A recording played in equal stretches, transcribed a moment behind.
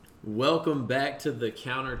Welcome back to the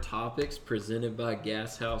Countertopics presented by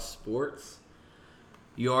Gas House Sports.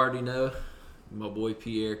 You already know my boy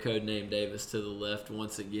Pierre, codename Davis, to the left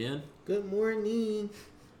once again. Good morning.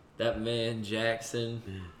 That man Jackson,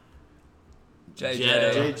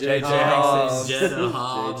 JJ Hobbs, Jenna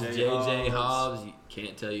JJ Hobbs. You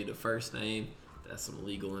can't tell you the first name. That's some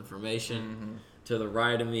legal information. Mm-hmm. To the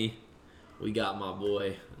right of me, we got my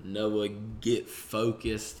boy Noah Get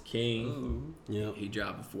Focused King. Yep. He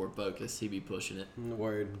driving Ford Focus. He be pushing it.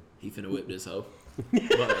 Word. He finna whip this hoe.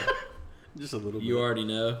 But Just a little bit. you already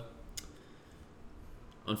know.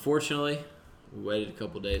 Unfortunately, we waited a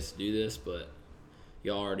couple days to do this, but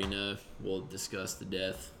y'all already know. We'll discuss the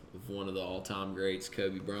death of one of the all-time greats,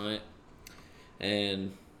 Kobe Bryant.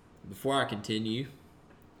 And before I continue,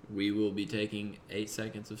 we will be taking 8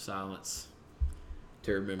 seconds of silence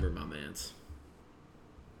to remember my mans.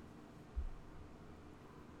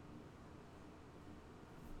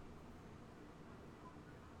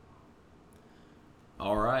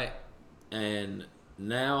 All right, and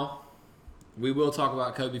now we will talk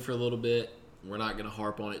about Kobe for a little bit. We're not going to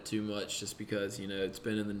harp on it too much just because, it's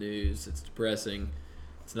been in the news. It's depressing.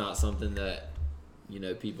 It's not something that,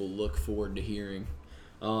 people look forward to hearing.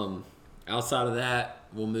 Outside of that,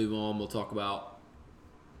 we'll move on. We'll talk about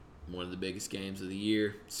one of the biggest games of the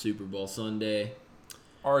year, Super Bowl Sunday.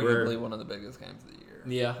 Arguably one of the biggest games of the year.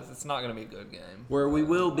 Yeah. Because it's not going to be a good game. Where we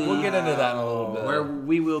will be. We'll get into that in a little bit. Where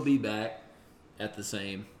we will be back at the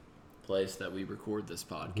same place that we record this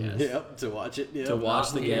podcast. Yep, to watch it. Yep. To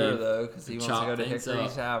watch the Pierre, game, though, because he wants to chop go to things Hickory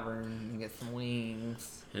up. Tavern and get some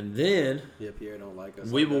wings. And then Yeah, Pierre don't like us.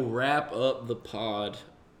 we like will that. wrap up the pod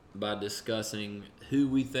by discussing who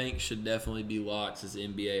we think should definitely be locked as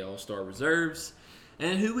NBA All-Star reserves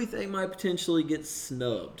and who we think might potentially get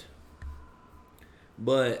snubbed.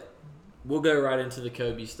 But we'll go right into the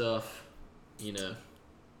Kobe stuff.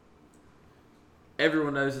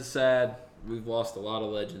 Everyone knows it's sad. We've lost a lot of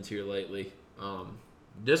legends here lately.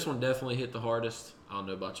 This one definitely hit the hardest. I don't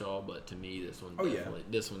know about y'all, but to me, this one definitely.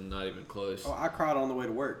 This one not even close. Oh, I cried on the way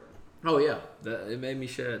to work. Oh yeah, it made me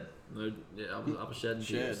shed. I was shedding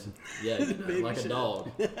tears. Yeah, like a dog.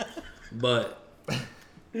 But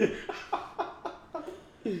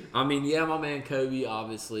I mean, yeah, my man Kobe,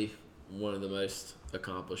 obviously one of the most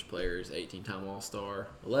accomplished players. 18-time All-Star,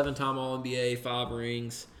 11-time All-NBA, 5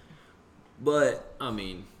 rings. But I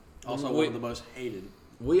mean, Also one of the most hated.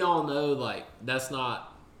 we all know that's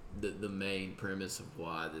not the main premise of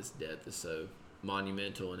why this death is so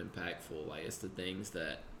monumental and impactful. It's the things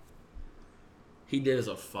that he did as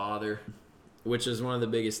a father, which is one of the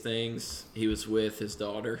biggest things. He was with his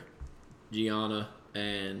daughter, Gianna,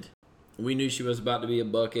 and we knew she was about to be a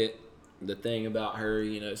bucket. The thing about her,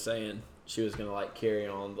 saying she was going to, carry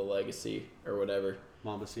on the legacy or whatever.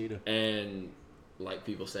 Mamacita. And,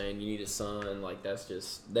 people saying, you need a son. That's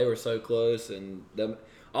just, they were so close. And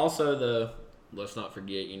also, let's not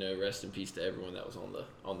forget, rest in peace to everyone that was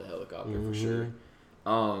on the helicopter for sure.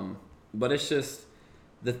 But it's just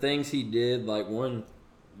the things he did.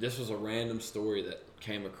 This was a random story that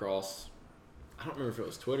came across. I don't remember if it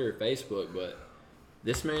was Twitter or Facebook, but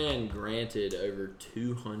this man granted over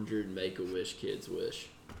 200 Make-A-Wish kids wish,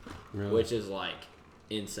 which is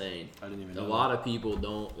insane. I didn't even know. A lot of people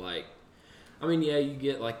don't I mean, yeah, you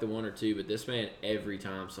get the one or two, but this man, every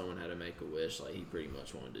time someone had to make a wish, he pretty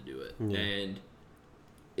much wanted to do it. Yeah. And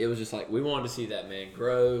it was just we wanted to see that man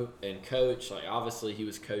grow and coach. Obviously, he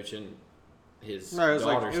was coaching his daughter's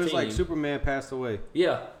team. It was like Superman passed away.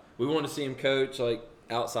 Yeah, we wanted to see him coach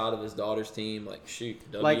outside of his daughter's team.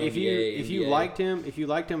 Shoot, WNBA, if you NBA.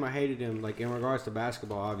 liked him or hated him, in regards to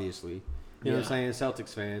basketball, obviously, you know what I'm saying,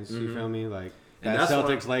 Celtics fans, you feel me, that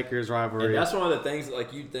Celtics-Lakers rivalry. And that's one of the things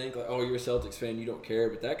you'd think oh, you're a Celtics fan, you don't care,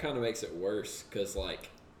 but that kind of makes it worse because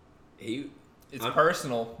It's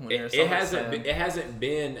personal when you're a Celtics fan. It hasn't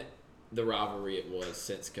been the rivalry it was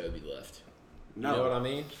since Kobe left. You know what I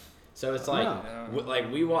mean? So it's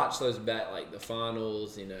we watched those the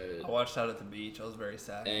finals. I watched out at the beach. I was very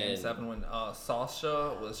sad. Game 7 when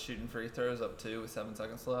Sasha was shooting free throws up 2 with 7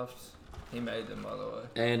 seconds left. He made them, by the way.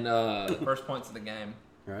 And First points of the game.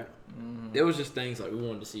 Right. Mm-hmm. It was just things we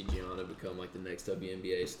wanted to see Gianna become the next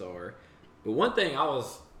WNBA star. But one thing I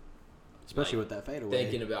was especially with that fadeaway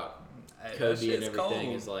thinking about Kobe and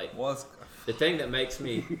everything is the thing that makes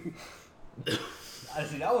me. I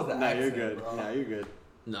see that was the accent, you're good. Bro. No, you're good.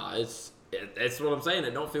 No, it's what I'm saying.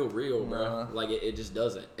 It don't feel real, bro. It just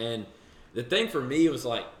doesn't. And the thing for me was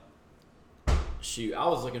shoot, I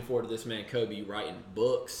was looking forward to this man Kobe writing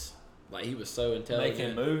books. He was so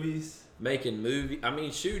intelligent. Making movies. I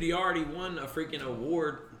mean, shoot, he already won a freaking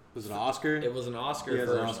award Was it an Oscar? It was an Oscar Yeah,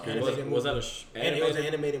 for an Oscar. Was that It was an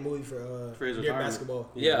animated movie for his their retirement. basketball.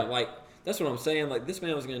 Yeah, like that's what I'm saying. Like this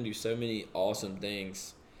man was going to do so many awesome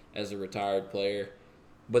things as a retired player,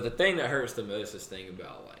 but the thing that hurts the most is thinking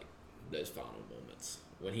about like those final moments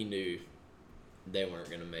when he knew they weren't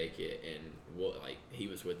going to make it, and what like he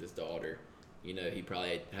was with his daughter. You know, he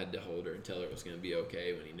probably had to hold her and tell her it was going to be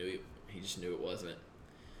okay when he just knew it wasn't.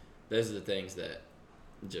 Those are the things that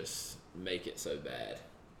just make it so bad.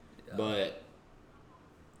 Yeah. But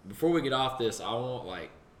before we get off this, I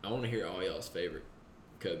want to hear all y'all's favorite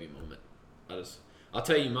Kobe moment. I'll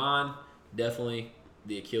tell you mine. Definitely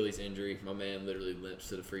the Achilles injury. My man literally limps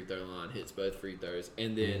to the free throw line, hits both free throws,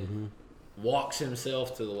 and then walks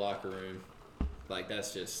himself to the locker room. Like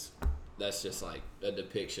that's just like a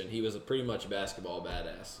depiction. He was pretty much a basketball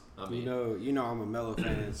badass. I mean, you know, I'm a Melo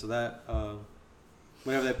fan, so that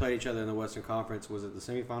whenever they played each other in the Western Conference, was it the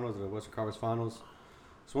semifinals or the Western Conference Finals?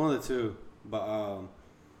 It's one of the two, but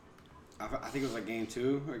I think it was like game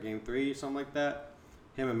 2 or game 3, something like that.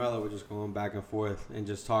 Him and Melo were just going back and forth and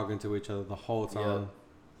just talking to each other the whole time.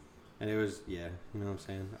 And it was, you know what I'm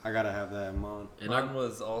saying? I got to have that in mind. And mine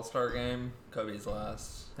was All-Star Game, Kobe's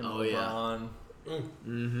last. Him and LeBron. Yeah.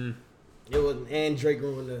 Mm-hmm. It was, and Drake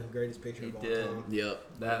ruined the greatest picture of all time.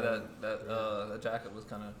 Yep. That jacket was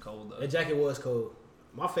kind of cold, though. The jacket was cold.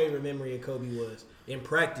 My favorite memory of Kobe was in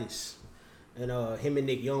practice. And him and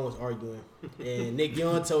Nick Young was arguing. And Nick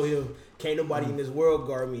Young told him, can't nobody in this world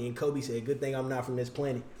guard me. And Kobe said, good thing I'm not from this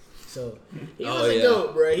planet. So he was a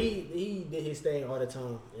goat, bro. He did his thing all the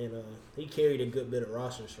time. And he carried a good bit of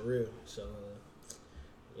rosters for real. So,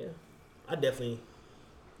 yeah. I definitely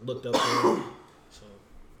looked up to him. So,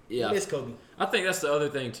 I miss Kobe. I think that's the other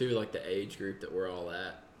thing, too, like the age group that we're all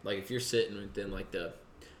at. Like, if you're sitting within, like, the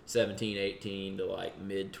 17, 18 to, like,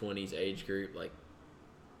 mid-20s age group, like,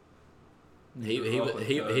 he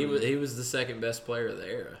was the second best player of the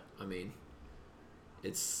era. I mean,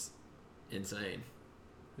 it's insane.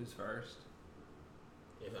 Who's first?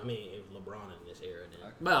 If LeBron in this era,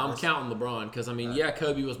 then. Well, I'm counting LeBron because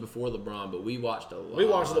Kobe was before LeBron, but we watched a lot. We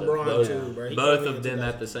watched LeBron too, bro. Both of them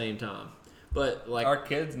at the same time. But like our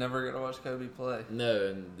kids never get to watch Kobe play. No,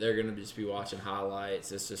 and they're gonna just be watching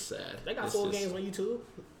highlights. It's just sad. They got full games on YouTube.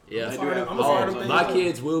 Yeah, my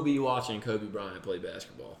kids will be watching Kobe Bryant play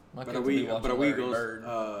basketball. But are we gonna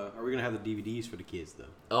have the DVDs for the kids though?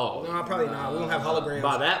 Oh no, probably not. We don't have holograms.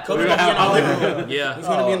 By that, Kobe's gonna be in the living room. Yeah, he's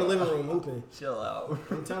gonna be in the living room hooping. Chill out.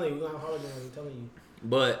 I'm telling you, we gonna have holograms. I'm telling you.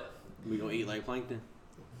 But we gonna eat like plankton.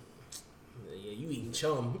 Yeah, you eating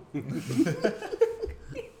chum.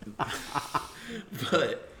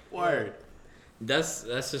 But word. That's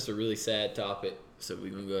just a really sad topic. So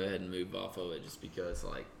we're gonna go ahead and move off of it, just because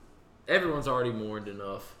like everyone's already mourned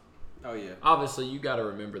enough. Oh yeah. Obviously, you got to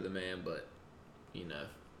remember the man, but you know.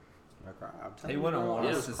 He wouldn't want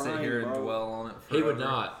us to sit here and dwell on it forever. He would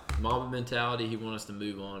not. Mamba mentality. He wants us to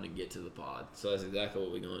move on and get to the pod. So that's exactly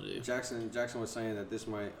what we're gonna do. Jackson was saying that this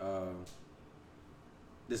might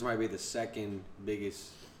be the second biggest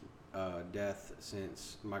death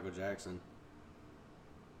since Michael Jackson.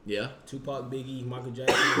 Yeah. Tupac, Biggie, Michael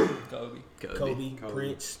Jackson, Kobe,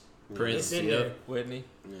 Prince. Yep. Whitney.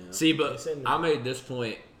 Yeah. See, but I made this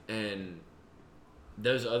point, and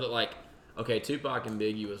those other Tupac and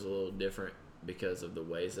Biggie was a little different because of the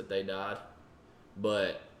ways that they died.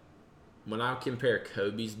 But when I compare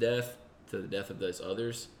Kobe's death to the death of those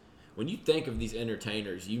others, when you think of these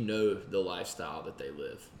entertainers, you know the lifestyle that they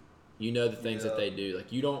live. You know the things that they do.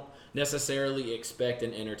 Like, you don't necessarily expect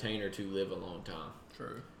an entertainer to live a long time.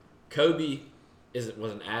 True. Kobe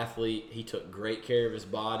was an athlete. He took great care of his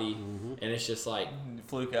body, and it's just like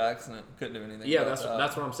fluke accident, couldn't do anything. Yeah, that's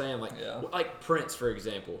what I'm saying. Like Prince, for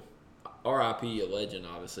example, R.I.P. a legend,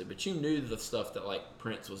 obviously, but you knew the stuff that like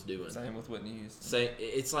Prince was doing. Same with Whitney Houston.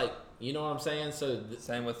 It's like, you know what I'm saying. So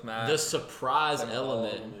same with Matt. The surprise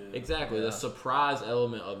element, exactly. Yeah. The surprise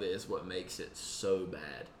element of it is what makes it so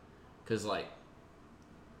bad, because like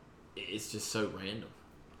it's just so random.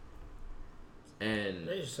 And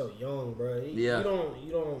they're just so young, bro. You don't.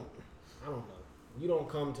 I don't know. You don't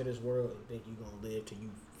come to this world and think you're gonna live till you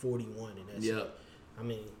 41 and that's it. I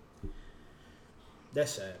mean,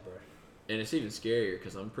 that's sad, bro. And it's even scarier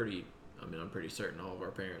because I'm pretty certain all of our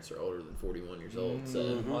parents are older than 41 years old.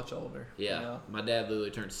 So much older. Yeah. My dad literally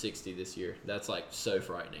turned 60 this year. That's like so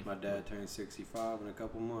frightening. My dad turned 65 in a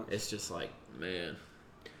couple months. It's just like, man.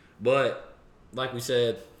 But like we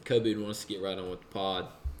said, Kobe wants to get right on with the pod.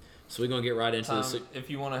 So we're going to get right into this. If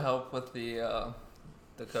you want to help with the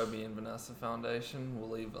Kobe and Vanessa Foundation, we'll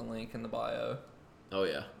leave a link in the bio. Oh,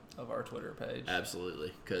 yeah. Of our Twitter page.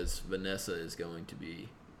 Absolutely. Because Vanessa is going to be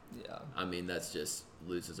Yeah. I mean, that's just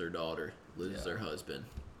loses her daughter, loses her husband,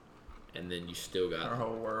 and then you still got Our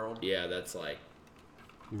whole world. Yeah, that's like,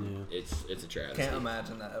 it's a tragedy. Can't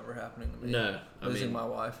imagine that ever happening to me. No, losing my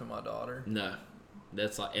wife and my daughter. No,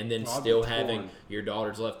 that's like, and then still having your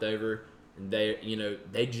daughters left over, and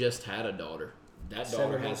they just had a daughter. That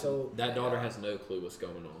daughter has no clue what's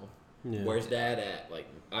going on. Yeah. Where's Dad at? Like,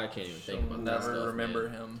 I can't even think about that stuff. Never remember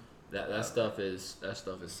him. That stuff is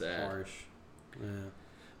sad. Harsh. Yeah.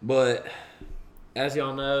 But as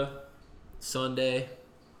y'all know, Sunday,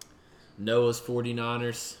 Noah's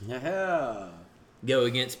 49ers go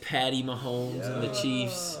against Patty Mahomes and the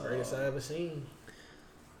Chiefs. Greatest I ever seen.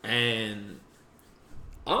 And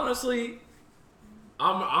honestly,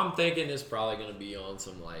 I'm thinking it's probably going to be on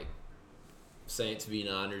some like Saints v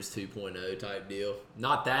Niners 2.0 type deal.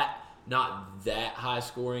 Not that high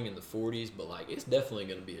scoring in the 40s, but like it's definitely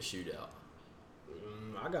going to be a shootout.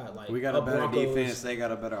 I got like we got a better Broncos, defense. They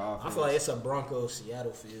got a better offense. I feel like it's a Broncos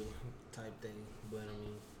Seattle field type thing, but I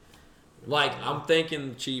mean, like I'm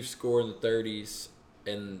thinking Chiefs score in the 30s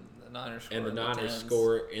and the Niners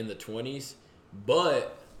score in the 20s,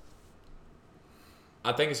 but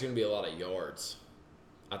I think it's going to be a lot of yards.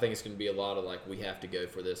 I think it's going to be a lot of like we have to go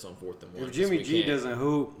for this on 4th and 1. If Jimmy G doesn't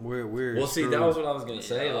hoop, we're well. See, screwed. that was what I was going to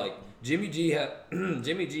say. Like Jimmy G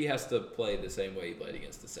has to play the same way he played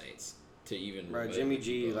against the Saints to even. Right, Jimmy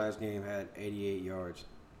G last game had 88 yards.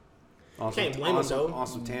 Can't blame him though. On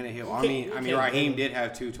some Tannehill. I mean, Raheem did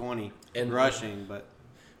have 220 and rushing, but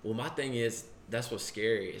my thing is that's what's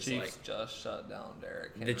scary. It's Chiefs like just shut down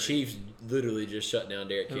Derrick Henry. The Chiefs literally just shut down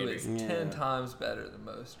Derrick Henry. Who is 10 times better than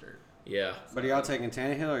Mostert. Yeah. But are y'all taking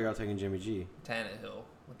Tannehill or are y'all taking Jimmy G? Tannehill,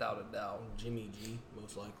 without a doubt. Jimmy G,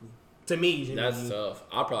 most likely. To me, Jimmy that's G. tough.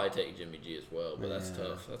 I'll probably take Jimmy G as well, but that's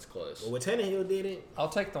tough. That's close. Well, what Tannehill did it. I'll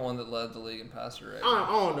take the one that led the league in passer rating. I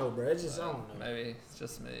don't know, bro. It's just I don't know. Maybe it's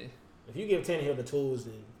just me. If you give Tannehill the tools,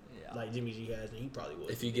 then like Jimmy G has, then he probably would.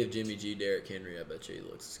 If you give Jimmy G Derrick Henry, I bet you he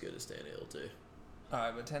looks as good as Tannehill too. All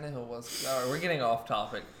right, but Tannehill was. All right, we're getting off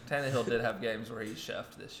topic. Tannehill did have games where he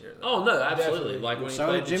chefed this year, though. Oh no, absolutely! Like when he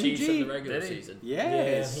played the Chiefs in the regular season.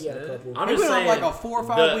 Yes, he had a couple. I'm he just went saying, on like a 4 or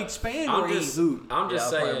 5 week span where he hooped. I'm just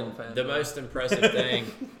saying the most impressive thing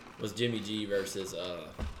was Jimmy G versus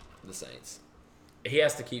the Saints. He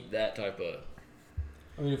has to keep that type of.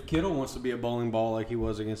 I mean, if Kittle wants to be a bowling ball like he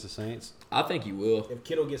was against the Saints, I think he will. If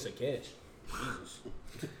Kittle gets a catch, Jesus.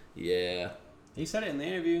 Yeah. He said it in the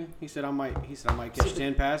interview. He said I might catch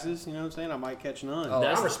 10 passes. You know what I'm saying? I might catch none. Oh,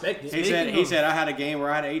 I respect it. He said I had a game where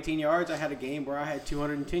I had 18 yards. I had a game where I had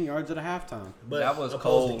 210 yards at a halftime. But that was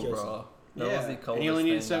cold, bro. That was the coldest. And he only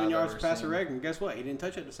needed 7 yards to pass a record. And guess what? He didn't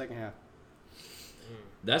touch it the second half.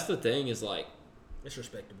 That's the thing is like, it's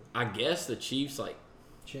respectable. I guess the Chiefs like.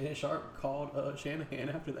 Shannon Sharp called Shanahan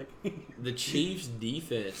after that game. The Chiefs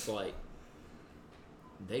defense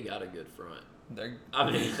they got a good front.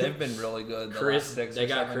 They've been really good. They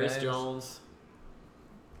got Chris Jones.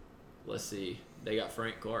 Let's see. They got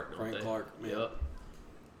Frank Clark. Clark. Yep.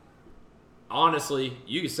 Honestly,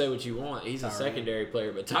 you can say what you want. He's a secondary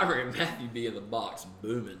player, but Tyrann Mathieu be in the box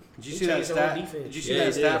booming. Did you see that stat? Did you see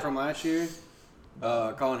that stat from last year?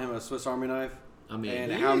 Calling him a Swiss Army knife. I mean,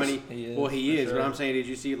 and how many? He is. Sure. But I'm saying, did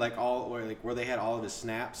you see where they had all of his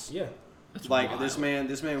snaps? Yeah. That's like wild. this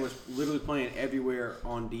man was literally playing everywhere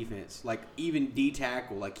on defense. Like even D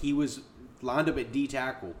tackle. Like he was lined up at D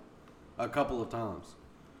tackle a couple of times.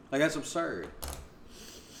 Like that's absurd.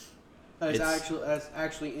 That's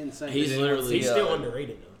actually insane. He's still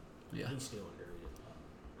underrated though. Yeah. He's still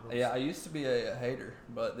underrated. Yeah, I used to be a hater,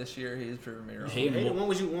 but this year he's proven me wrong. When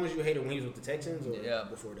was you a hater? When he was with the Texans or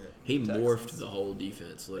before that? He morphed the whole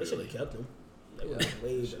defense They should literally. have kept him. They were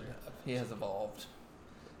way better. He has evolved.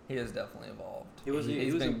 He has definitely evolved. He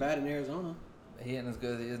wasn't bad in Arizona. He ain't as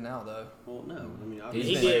good as he is now, though. Well, no. I mean,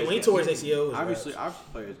 he did when he tore his ACL. Obviously, our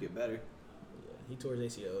players get better. Yeah, he tore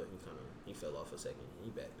his ACL and he fell off a second. He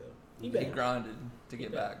back though. He grinded to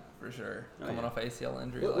get back for sure. Coming off ACL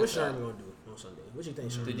injury. What's Sherman gonna do on Sunday? What you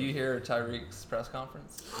think? Sherman Did you hear Tyreek's press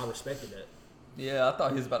conference? I respected that. Yeah, I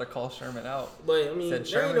thought he was about to call Sherman out. But I mean, said,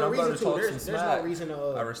 there ain't no reason to. There's smack. no reason to.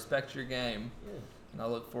 I respect your game. Yeah. And I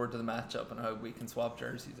look forward to the matchup, and I hope we can swap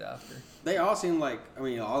jerseys after. They all seem like, I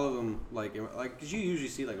mean, all of them, because you usually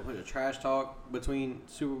see, like, a bunch of trash talk between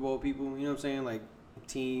Super Bowl people, you know what I'm saying? Like,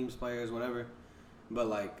 teams, players, whatever. But,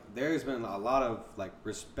 like, there's been a lot of, like,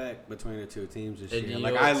 respect between the two teams this year.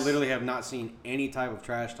 Like, I literally have not seen any type of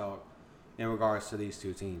trash talk in regards to these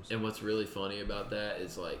two teams. And what's really funny about that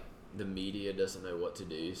is, like, the media doesn't know what to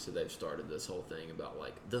do, so they've started this whole thing about,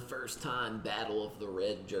 like, the first time battle of the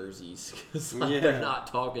red jerseys. Because they're not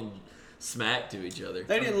talking smack to each other.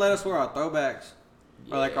 They didn't let us wear our throwbacks.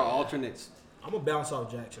 Or like our alternates. I'm gonna bounce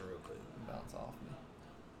off Jackson real quick. Bounce off me.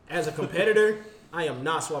 As a competitor, I am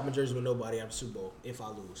not swapping jerseys with nobody after Super Bowl if I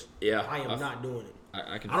lose. Yeah, I am not doing it.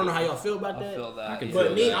 I can. I don't know how y'all feel about I that. feel that. I can But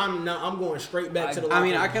feel me, that. I'm going straight back to the. I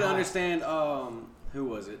mean, locker I can room. understand. Who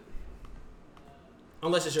was it?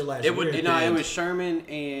 Unless it's your last It year. would No, depend. it was Sherman,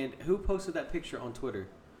 and who posted that picture on Twitter?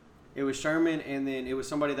 It was Sherman, and then it was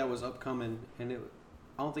somebody that was upcoming, and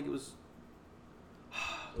I don't think it was.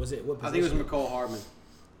 Was it what I position? think it was McCole Hardman,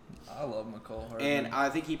 I love McCall Hardman. and I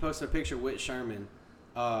think he posted a picture with Sherman.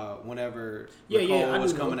 Whenever Yeah, McCole I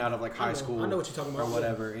was do coming know. out of like high school, I know what you're talking about. or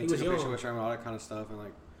whatever, He and took was a picture young. with Sherman, all that kind of stuff, and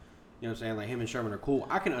like, you know what I'm saying, like him and Sherman are cool.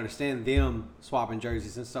 I can understand them swapping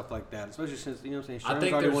jerseys and stuff like that, especially since, you know what I'm saying, I Sherman's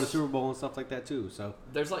think already won a there's- Super Bowl and stuff like that too. So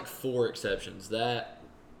There's like 4 exceptions. That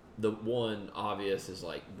the one obvious is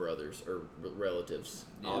like brothers or relatives.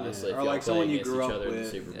 Yeah. Obviously, Or if y'all like play someone you against grew each up other in the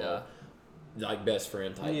with. Super Bowl, Yeah. like best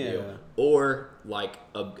friend type Yeah. deal, or like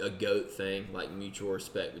a goat thing, like mutual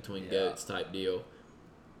respect between Yeah. goats type deal.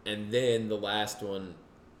 And then the last one,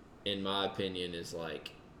 in my opinion, is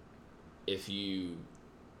like if you,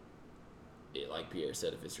 like Pierre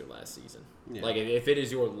said, if it's your last season. Yeah. Like if it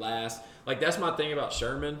is your last, like that's my thing about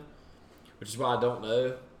Sherman, which is why I don't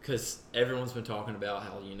know, because everyone's been talking about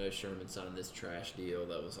how, you know, Sherman signed this trash deal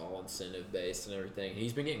that was all incentive based and everything.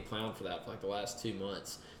 He's been getting clowned for that for like the last 2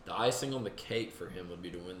 months. The icing on the cake for him would be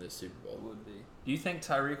to win this Super Bowl. Would be. Do you think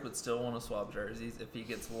Tyreek would still want to swap jerseys if he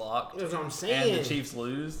gets locked That's what I'm and saying. the Chiefs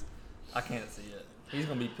lose? I can't see it. He's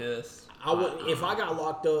gonna be pissed. I would if I got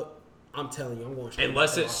locked up. I'm telling you, I'm going straight.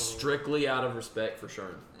 Unless back to it's the locker room. strictly out of respect for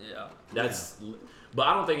Sherman. Yeah. That's, but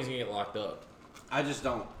I don't think he's gonna get locked up. I just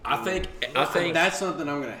don't. I think that's something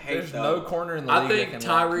I'm gonna hate. There's though. no corner in the I league think that can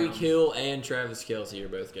lock Tyreek him. Hill and Travis Kelce are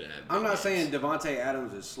both gonna have. I'm big not games. saying Devontae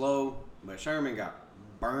Adams is slow, but Sherman got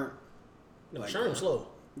burnt. No, Like, Sherman's slow.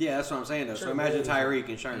 Yeah, that's what I'm saying though. So Sherman imagine is- Tyreek and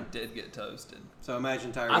He Sherman. did get toasted. So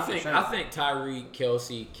imagine Tyreek I and think Sherman. Tyreek,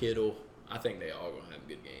 Kelce, Kittle. I think they all gonna have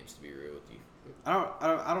good games. To be real with you.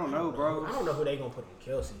 I don't know, bro. I don't know who they gonna put on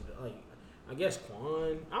Kelsey. Like, I guess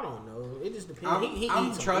Quan. I don't know. It just depends. I'm eats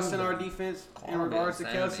some trusting food, our though. defense in Quan regards to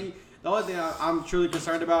being Kelsey. Sammy. The only thing I'm truly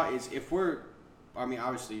concerned about is if we're. I mean,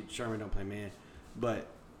 obviously Sherman don't play man, but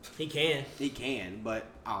He can. he can. But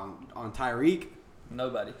on Tyreek,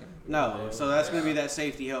 Nobody can. no. So that's gonna be that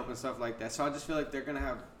safety help and stuff like that. So I just feel like they're gonna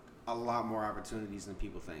have a lot more opportunities than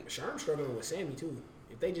people think. Sherman's struggling with Sammy too.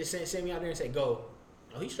 If they just send Sammy out there and say go,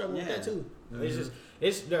 oh, he's struggling with Yeah. that too. It's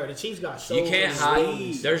just the Chiefs got so You can't much hide.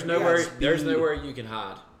 speed. There's You nowhere. got There's speed. nowhere you can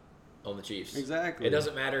hide on the Chiefs. Exactly. It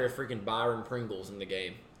doesn't matter if freaking Byron Pringle's in the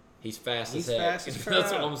game. He's fast He's as heck. fast as That's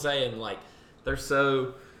crap. what I'm saying. Like they're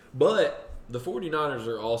so. But the 49ers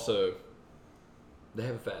are also. They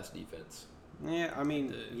have a fast defense. Yeah, I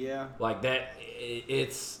mean, Dude. yeah. Like that.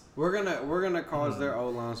 It's We're gonna cause their O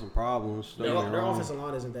line some problems. Don't Their, get me their wrong. offensive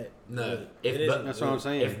line isn't that no. good. If It isn't That's what I'm good.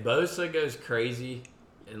 saying. If Bosa goes crazy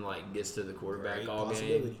and like gets to the quarterback Great all game,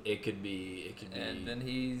 possibility. it could be. And then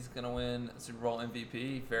he's gonna win Super Bowl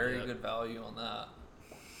MVP. Very Yep. good value on that.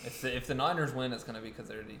 If the Niners win, it's gonna be because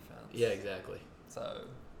of their defense. Yeah, exactly. So,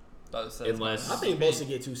 Bosa. Unless- I think Bosa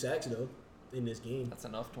get 2 sacks though in this game. that's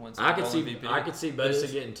enough to win Super I could Bowl see MVP. I could see It Bosa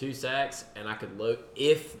is. getting 2 sacks, and I could look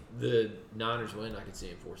if the Niners win, I could see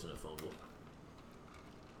him forcing a fumble.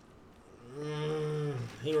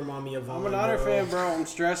 He reminds me of Vaughn. I'm a Niner bro. fan, bro. I'm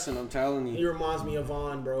stressing. I'm telling He you. reminds me of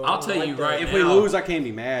Vaughn, bro. I'll I don't tell you that. right If now- we lose, I can't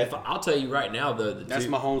be mad. I'll tell you right now though, That's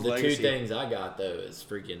Mahomes' the legacy. 2 things I got though is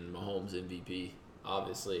freaking Mahomes MVP,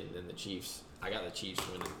 obviously, and then the Chiefs. I got the Chiefs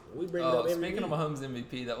winning. We bring it up every Speaking week. of Mahomes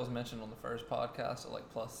MVP, that was mentioned on the first podcast at like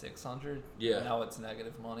plus 600. Yeah. Now it's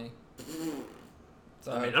negative money.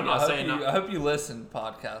 So I mean, hope I'm you- not hope saying you, not- I hope you listen,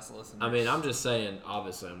 podcast listeners. I mean, I'm just saying.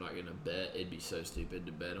 Obviously, I'm not gonna bet. It'd be so stupid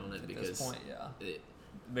to bet on it at because this point, yeah. it,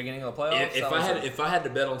 Beginning of the playoffs. if I had to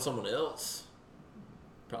bet on someone else,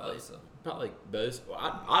 probably Bosa. Well,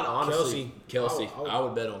 I'd honestly Kelsey. I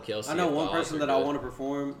would bet on Kelsey. I know if the one odds person were that I good. want to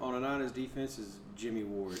perform on a Niners defense is Jimmy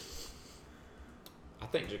Ward. I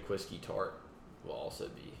think Jaquiski Tart will also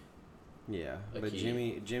be. Yeah, A but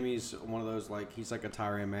key. Jimmy's one of those like he's like a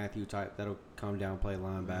Tyrann Matthew type that'll come down, play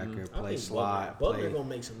linebacker, I play think slot, Butler play. gonna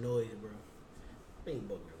make some noise, bro. I think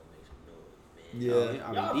Butler gonna make some noise, man. Yeah. I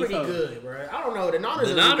mean, Y'all he pretty felt- good, bro. I don't know. The Niners.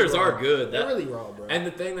 The are really Niners raw. are good. They're That- really raw, bro. And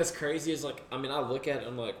the thing that's crazy is like, I mean, I look at it,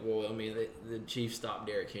 I'm like, well, I mean, the Chiefs stopped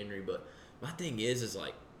Derrick Henry, but my thing is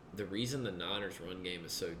like, the reason the Niners run game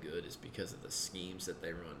is so good is because of the schemes that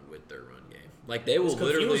they run with their run game. Like they will It's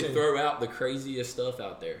literally confusing. throw out the craziest stuff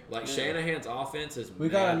out there. Like Yeah. Shanahan's offense is We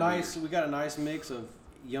got a mad nice weird. we got a nice mix of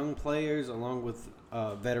young players along with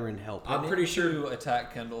veteran help. I'm pretty sure to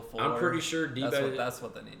attack Kendall Fuller. I'm pretty sure Debo. That's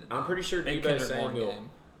what they need to do. I'm pretty sure Big Debo Kendrick Bourne Samuel.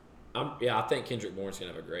 game. I think Kendrick Bourne's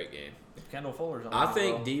gonna have a great game. If Kendall Fuller's on. I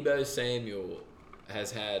think Debo Samuel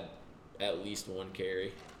has had at least one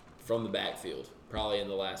carry from the backfield, probably in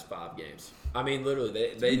the last 5 games. I mean,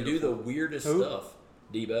 literally, they do the weirdest stuff.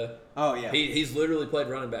 Debo. Oh yeah. He's literally played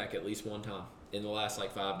running back at least one time in the last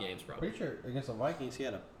 5 games, probably. Pretty sure against the Vikings he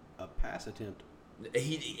had a pass attempt.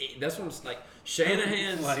 He that's what I'm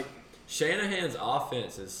like. Shanahan's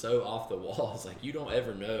offense is so off the wall. It's like you don't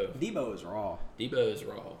ever know. Debo is raw. Debo is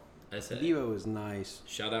raw. That's it. Debo is nice.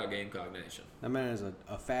 Shout out Gamecock Nation. That man is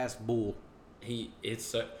a fast bull. It's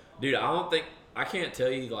so, dude. I can't tell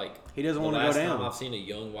you like he doesn't want to go last down. time I've seen a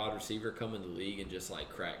young wide receiver come in the league and just like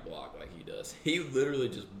crack block like he does. He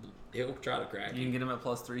literally he'll try to crack. You can get him at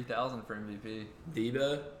plus 3,000 for MVP.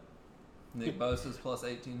 Debo. Nick Bosa's plus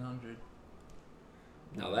 1,800.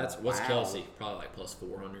 No, what's Kelsey? Probably like plus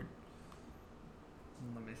 400.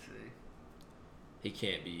 Let me see. He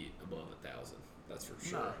can't be above 1,000. That's for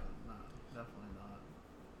sure. No, definitely not.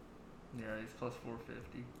 Yeah, he's plus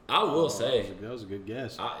 450. I will say that was a good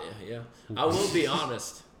guess. Yeah. I will be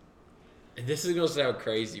honest. And this is gonna sound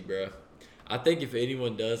crazy, bro. I think if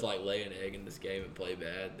anyone does like lay an egg in this game and play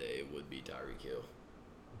bad, it would be Tyreek Hill.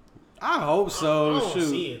 I hope so. I don't Shoot.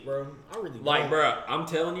 see it, bro. I really don't. Like, bro, I'm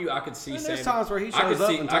telling you, I could see. There's times where he shows up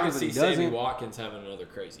and I could times see he Sammy doesn't. Watkins having another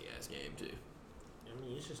crazy ass game too. I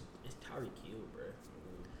mean, it's Tyreek Hill, bro.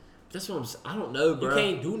 That's what I don't know, bro. You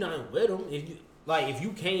can't do nothing with him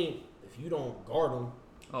if you don't guard him.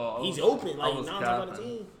 He's open like 9 times out of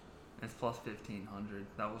 10. It's plus 1,500.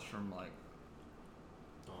 That was from like.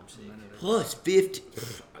 Oh, I'm sick. Plus 50.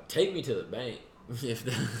 Take me to the bank. If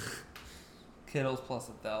Kittle's plus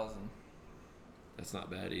 1,000. That's not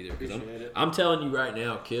bad either. Appreciate I'm telling you right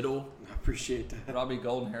now, Kittle. I appreciate that. Robbie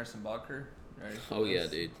Gold and Harrison Butker. Ready for Oh, this? yeah,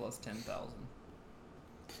 dude. Plus 10,000.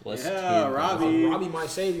 Plus Yeah, 10. Robbie. Robbie might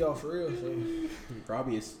save y'all for real. So.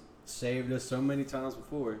 Robbie has saved us so many times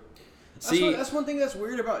before. See, That's one thing that's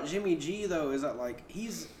weird about Jimmy G though is that like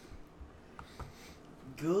he's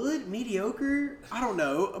good, mediocre. I don't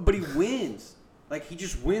know, but he wins. Like he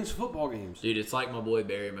just wins football games. dude, it's like my boy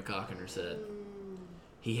Barry McCockiner said.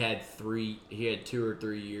 He had 2 or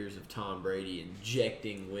 3 years of Tom Brady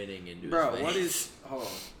injecting winning into his veins. What is? Hold on.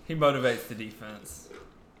 He motivates the defense.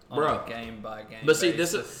 On Bro. a game by game. But see,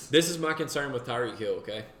 basis. this is my concern with Tyreek Hill.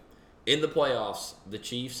 Okay, in the playoffs, the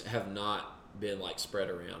Chiefs have not been like spread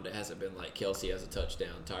around. It hasn't been like Kelsey has a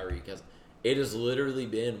touchdown, Tyreek has. It has literally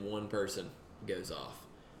been one person goes off.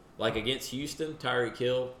 Like against Houston, Tyreek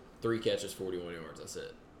Hill 3 catches, 41 yards. That's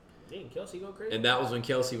it. Didn't Kelsey go crazy? And that was when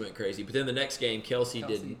Kelsey went crazy. But then the next game, Kelsey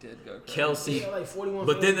did go crazy. Kelsey. Yeah, like 41.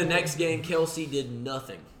 But then the next game, Kelsey did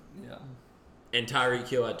nothing, Yeah. and Tyreek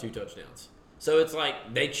Hill had 2 touchdowns. So it's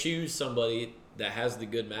like they choose somebody that has the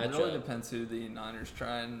good It matchup. really depends who the Niners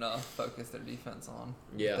try and focus their defense on.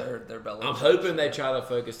 Yeah. Their belly. I'm hoping they try to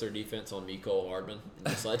focus their defense on Mecole Hardman and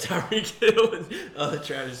just let Tyreek Hill and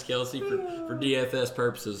Travis Kelsey for DFS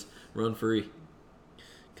purposes run free.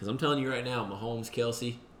 Because I'm telling you right now, Mahomes,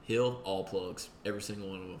 Kelsey, Hill, all plugs, every single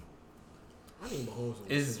one of them. I think Mahomes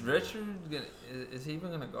Is Richard gonna? Is he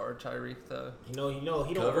even gonna guard Tyreek though? He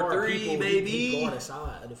don't Cover guard 3, people. baby. He guard the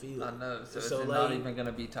side of the field. I know. So, So, it's like, not even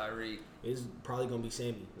gonna be Tyreek. It's probably gonna be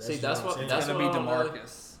Sammy. See, just that's I'm what- saying. that's It's gonna what be I don't know.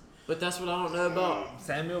 DeMarcus. But that's what I don't know about.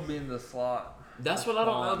 Samuel being the slot. That's what I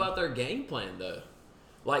don't know about their game plan, though.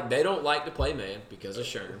 Like, they don't like to play man because of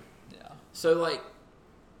Sherm. Yeah. So, like,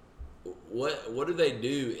 what do they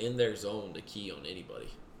do in their zone to key on anybody?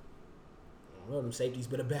 Well, them safeties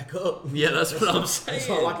better back up. Yeah, that's what I'm saying. That's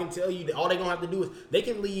all I can tell you. All they gonna have to do is they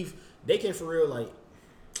can leave. They can for real like.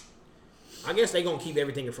 I guess they gonna keep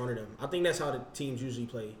everything in front of them. I think that's how the teams usually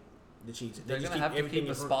play the Chiefs. They're just gonna have to everything keep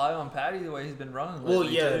a in front- spy on Patty the way he's been running. Well,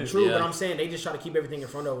 lately, yeah, too. true. Yeah. But I'm saying they just try to keep everything in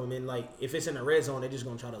front of them, and like if it's in the red zone, they just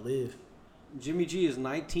gonna try to live. Jimmy G is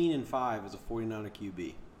 19-5 as a 49er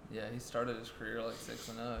QB. Yeah, he started his career like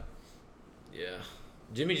 6-0. Yeah.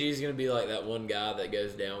 Jimmy G's going to be like that one guy that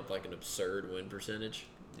goes down with, like, an absurd win percentage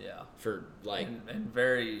Yeah. for, like, And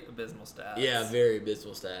very abysmal stats. yeah, very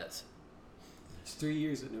abysmal stats. It's 3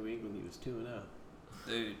 years at New England. He was 2-0.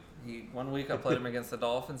 Dude, one week I played him against the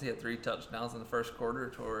Dolphins. He had 3 touchdowns in the first quarter.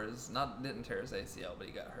 Didn't tear his ACL, but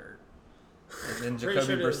he got hurt. And then Pretty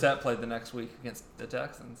Jacoby sure Brissett played the next week against the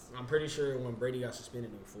Texans. I'm pretty sure when Brady got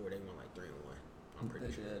suspended before, they went like 3-1. I'm pretty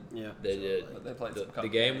They sure. did. Yeah. They So, did. like, But they played some The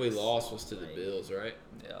game we games. lost was to the Bills, right?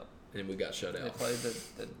 Yeah. And we got shut They out. played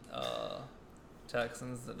the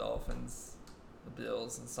Texans, the Dolphins, the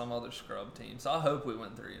Bills, and some other scrub team. So I hope we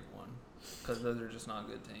win 3-1 because those are just not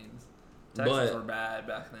good teams. Texans were bad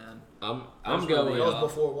back then. I'm Those were going. the, That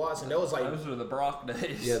was before Watson. That was like Those were the Brock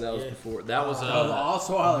days. Yeah, that was Yeah. before. That was That was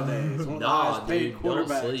also holidays. One of the nah, highest paid dude. Don't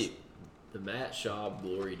quarterbacks. sleep. The Matt Schaub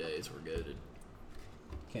glory days were goated.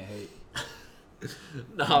 Can't hate.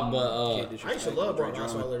 Nah, but I used to love Brock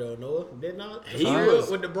Osweiler though. Noah did not. He was was-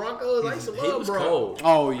 with the Broncos. I used to he love was Brock. cold.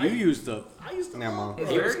 Oh, you used to. I used to Never love mind.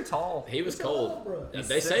 He's Brock. very tall. He was Used to love cold. Brock. He's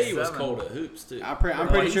They say he was 6'7". cold at hoops too. I'm Well,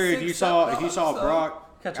 pretty he's sure if you 6'7", saw so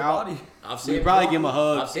Brock catch a out, body. I've you'd seen probably give him a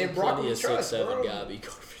hug. I've seen And Brock plenty of we trust, 6'7" bro. guy be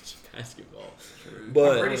garbage in basketball. True.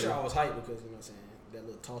 But I'm pretty sure I was hyped because, you know what I'm saying, that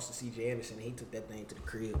little toss to C.J. Anderson, he took that thing to the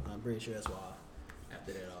crib. I'm pretty sure that's why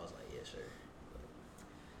after that I was like, yeah, sure.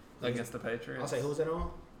 Against the Patriots. I'll say, who's that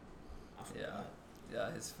on? I Yeah. forgot.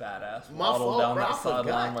 Yeah, his fat ass My waddled fault, down bro. that I forgot.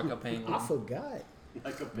 sideline like a penguin. I forgot.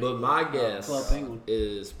 Like a big But my guess Club Penguin.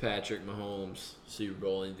 is Patrick Mahomes, Super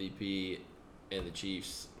Bowl MVP, and the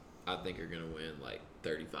Chiefs, I think, are going to win like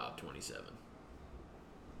 35-27.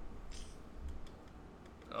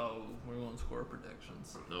 Oh, we want score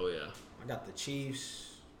predictions. Oh, yeah. I got the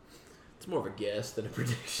Chiefs. It's more of a guess than a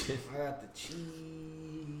prediction. I got the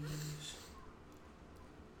Chiefs.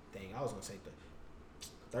 Dang, I was going to say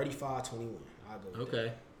the 35-21. I'll go with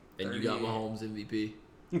Okay. And you got 38. Mahomes MVP?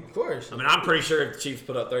 that. Of course. I mean, I'm pretty sure if the Chiefs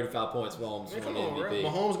put up 35 points, Mahomes Man, won come on, bro. MVP.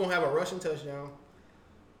 Mahomes going to have a rushing touchdown.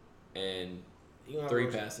 And He gonna have 3 a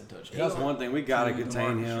rushing- passing touchdowns. That's one thing we gotta Two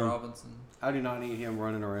contain Demarcus him. Robinson. I do not need him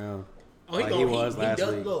running around. Oh, he, Like gonna, he was last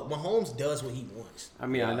does, week. Look, Mahomes does what he wants. I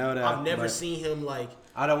mean, I Yeah. know that. I've never but seen him like,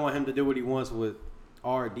 I don't want him to do what he wants with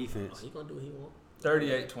our oh, defense. he going to do what he wants.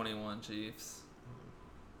 38-21 Chiefs.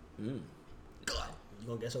 Mm. God. You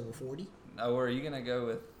going to guess over 40? Now, where are you gonna go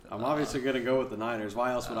with? I'm obviously gonna go with the Niners.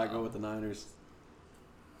 Why else would I go with the Niners?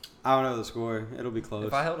 I don't know the score. It'll be close.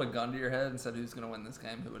 If I held a gun to your head and said who's gonna win this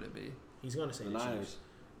game, who would it be? He's going to say the the Chiefs. Niners.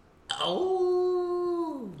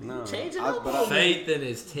 Oh, No, change it I- up. but on I- me. Faith in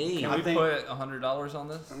his team. Can I we think- put $100 on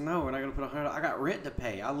this? No, we're not gonna put 100. I got rent to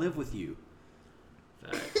pay. I live with you.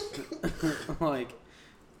 Like,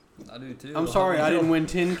 I do too. I'm sorry, I didn't win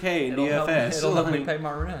 10K in It'll help me- DFS. It'll help me Like, pay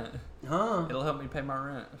my rent. huh? It'll help me pay my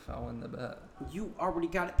rent if I win the bet. You already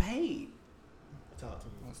got it paid. Talk to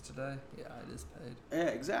me. What's today? Yeah, it is paid. Yeah,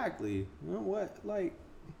 exactly. You know what? Like,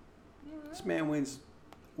 this man wins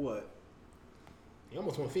what? He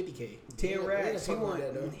almost won 50K. 10 racks. He He won.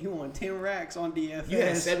 that, though. He won 10 racks on DFS. You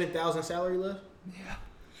had 7,000 salary left. Yeah.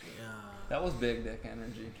 Yeah. That was big dick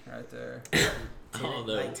energy right there. Oh,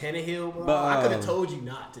 no. Like Tannehill, bro. But, I could have told you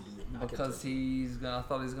not to do it. Because I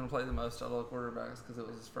thought he was gonna play the most out of the quarterbacks because it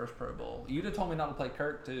was his first Pro Bowl. You'd have told me not to play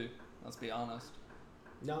Kirk too. Let's be honest.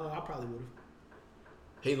 No, I probably would have.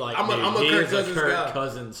 He like I'm a he Kirk is Cousins Kirk guy.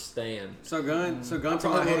 Cousins stan. So gun to my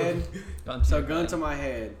probably head. Gun to So your gun head. to my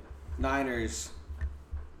head. Niners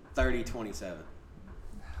 30-27.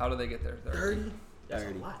 How do they get there? 30? That's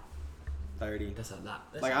 30. a lot. 30. That's a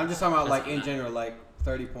lot. That's Like a I'm lot. just talking about That's like a in lot. general, like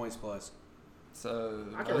 30 points plus. So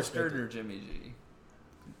I can respect Mostert it. or Jimmy G?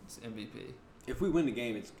 It's MVP. If we win the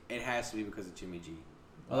game, it has to be because of Jimmy G.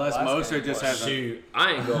 Well, Unless last game Mostert just was. has a, Shoot,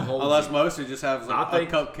 I ain't gonna hold unless you. Mostert just has like I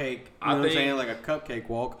think- a cupcake. You know I what I'm think- saying? Like a cupcake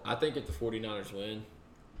walk. I think if the 49ers win,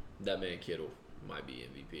 that man Kittle might be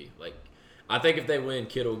MVP. Like, I think if they win,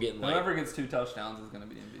 Kittle getting like. Whoever gets 2 touchdowns is gonna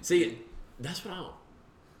be MVP. See, that's what I don't.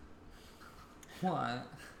 What?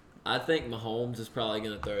 I think Mahomes is probably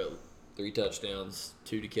gonna throw 3 touchdowns,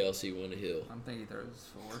 2 to Kelsey, 1 to Hill, I'm thinking he throws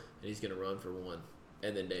 4. and he's gonna run for 1,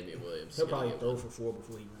 and then Damian Williams. He'll is gonna probably get throw 1. for 4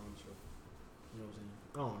 before he runs. So, you know what I'm saying?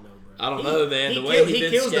 I don't know, bro. I don't know, man. The way kill- he's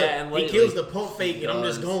been kills scatting he lately. kills the pump fake, He and I'm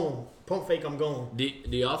just does. gone. Pump fake, I'm gone. Do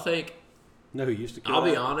y'all think? No, who used to kill I'll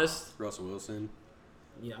be that? honest. Russell Wilson.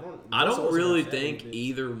 Yeah, I Russell don't Wilson really got fat think bitch.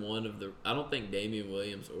 either one of the. I don't think Damian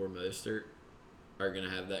Williams or Mostert are gonna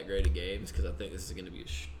have that great of games because I think this is gonna be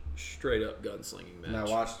a straight up gunslinging match. Now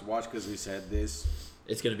watch because we said this.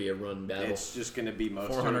 It's gonna be a run battle. It's just gonna be Mostert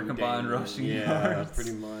 400 and combined Damian. rushing Yeah, yards.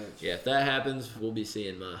 pretty much. Yeah, if that happens, we'll be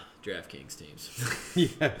seeing my DraftKings teams.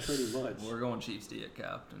 Yeah, pretty much. We're going Chiefs D at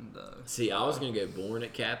captain though. See, I was gonna go Bourne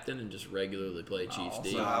at captain and just regularly play Chiefs Oh,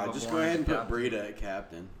 D. so- Nah, just go ahead and put Breida at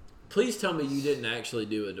captain. Please tell me you didn't actually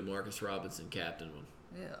do a DeMarcus Robinson captain one.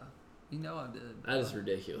 Yeah, you know I did. That is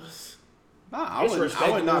ridiculous. Nah, I It's would not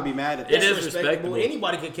respectable. be mad at It that. is It's respectable.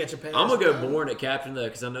 Anybody could catch a pass. I'm gonna go Bourne at captain though,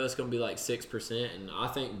 because I know it's gonna be like 6%, and I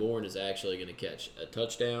think Bourne is actually gonna catch a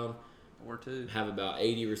touchdown, Or 2. have about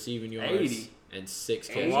 80 receiving yards, 80? and 6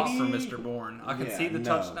 A catches. lot for Mr. Bourne. I can Yeah, see the no.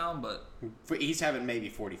 touchdown, but He's having maybe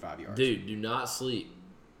 45 yards. Dude, do not sleep.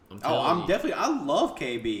 I'm Oh, telling I'm you, definitely. I love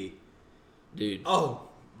KB. dude. Oh,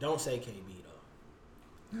 don't say KB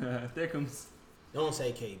though. Thickums. Don't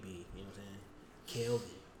say KB. You know what I'm saying? Kelvin.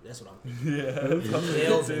 That's what I'm thinking. Yeah,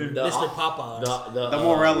 Melvin, Mr. Popeyes. The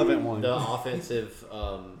more relevant one. The offensive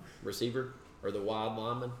receiver or the wide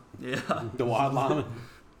lineman. yeah. The wide lineman.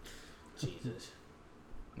 Jesus.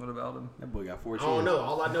 What about him? That boy got 14. I don't know.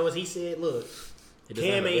 All I know is he said, "Look, He doesn't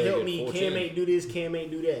Cam have a ain't very help good me. 14. Cam ain't do this. Cam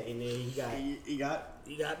ain't do that." And then He got.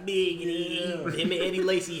 he got big, and him and Eddie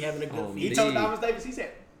Lacy having a good Oh, He feed. told Thomas Davis. He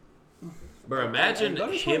said, Bro, imagine Go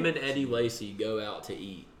to him sleep. and Eddie Lacy go out to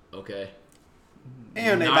eat. Okay,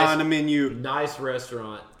 "And they Nice. buying the menu. nice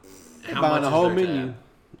restaurant. They How buying much the is whole their menu. tab?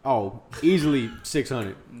 Oh, easily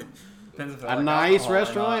 600. Depends if A I like nice alcohol or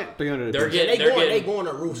restaurant, 300. They're apiece. getting- They going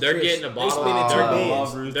to Roost They're Chris. getting a They bottle. spending two I bands.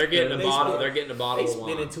 love Roost They're getting a They bottle. spend- They're getting a bottle They of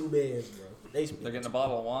spending wine 2 bands, bro. They're getting a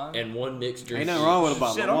bottle of wine. and one mixed drink. Ain't nothing wrong with a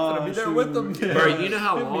bottle Shit, of I'm wine. gonna be there with them. shoot. Bro, you know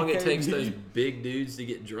how long it BKB. takes those big dudes to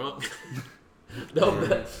get drunk?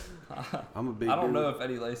 No, I'm a big I don't dude. know if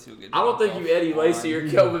Eddie Lacy will get. I don't think drunk you off Eddie wine. Lacy or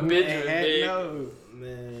Kelvin Benjamin. Heck big. no.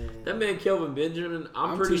 Man. That man Kelvin Benjamin,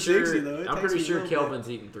 I'm I'm pretty sure. 260 though. It I'm takes pretty me a sure little bit. Kelvin's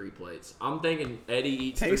eating 3 plates. I'm thinking Eddie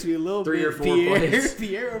eats Takes me a little three bit. or 4 Pierre, plates.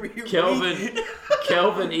 Pierre over here.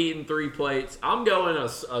 Kelvin eating 3 plates. I'm going a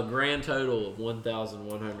grand total of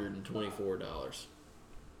 $1,124.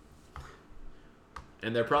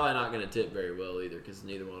 And they're probably not going to tip very well either because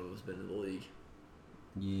neither one of them's been in the league.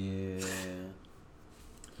 Yeah.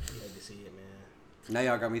 Love to see it, man. Now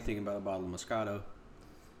y'all got me thinking about a bottle of Moscato.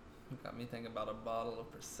 Got me thinking about a bottle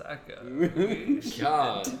of prosecco.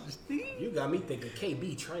 God, You got me thinking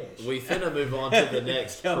KB trash. we finna move on to the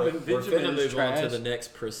next. Kelvin We're Benjamin finna is move on to trash. the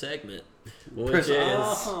next segment, which is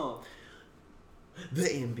Oh. the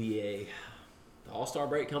NBA. The All-Star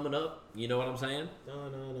break coming up. You know what I'm saying?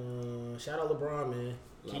 No. Shout out LeBron, man.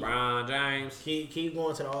 LeBron James. Keep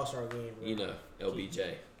going to the All-Star game, bro. You know,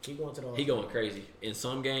 LBJ. Keep going to the All-Star He going crazy. In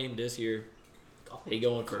some game this year, game. he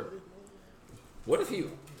going for. What if he?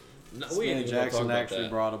 No, we ain't even gonna talk Jackson about actually that.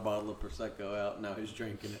 brought a bottle of Prosecco out. Now he's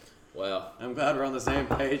drinking it. Wow, I'm glad we're on the same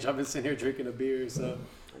page. I've been sitting here drinking a beer, so.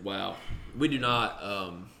 wow. We do not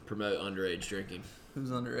promote underage drinking. Who's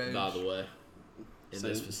underage? By the way, in So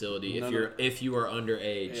this facility, none if you are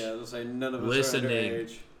underage, Yeah, let's say none of us listening are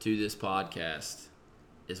underage. to this podcast,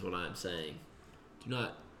 is what I'm saying. Do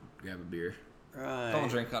not grab a beer. Right. Don't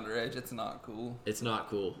drink underage. It's not cool. It's not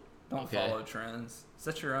cool. Don't Okay. follow trends.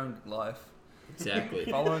 Set your own life. Exactly.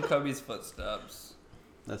 Follow in Kobe's footsteps.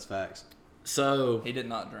 That's facts. So He did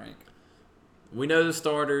not drink. we know the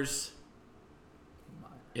starters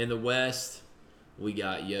in the West. We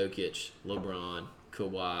got Jokic, LeBron,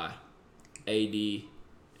 Kawhi, AD,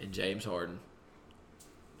 and James Harden.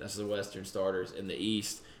 That's the Western starters. In the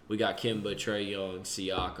East, we got Kemba, Trae Young,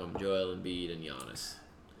 Siakam, Joel Embiid, and Giannis.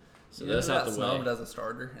 So You that's know out that the snubbed way. as a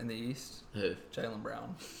starter in the East. Who? Jaylen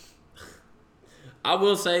Brown. I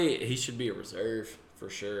will say he should be a reserve for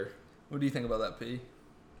sure. What do you think about that, P?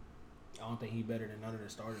 I don't think he better than none of the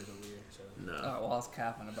starters over here. So. No. Oh, well, I was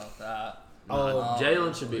capping about that. Nah,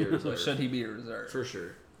 Jalen should be a reserve. Should he be a reserve? For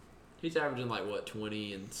sure. He's averaging like what,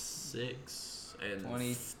 20-6 and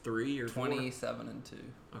 20 3 or 4? 27 and 2.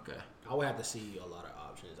 Okay. I would have to see a lot of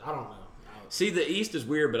options. I don't know. See, the East is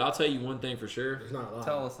weird, but I'll tell you one thing for sure. There's not a lot.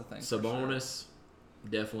 Tell us the thing. for Sabonis,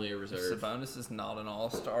 definitely a sure. reserve. Sabonis is not an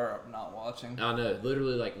all-star. I'm not watching. I know,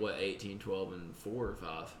 literally like what, 18, 12, and 4 or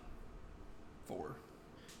 5. 4.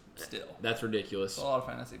 Still. That's ridiculous. That's a lot of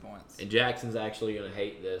fantasy points. And Jackson's actually going to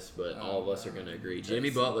hate this, but all of us are going to agree. Jimmy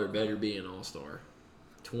Butler better be an all-star.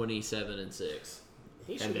 27 and 6.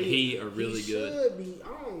 He And should the be, Heat are really he good. Should be,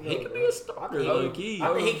 I don't know. He could be bro. a starter, I think- low-key.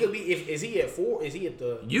 I think he could be. Is he at 4? Is he at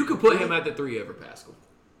the? You could put him at the 3 over Pascal.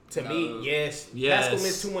 To No. me, yes. Yes. Pascal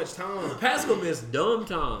missed too much time. Pascal missed dumb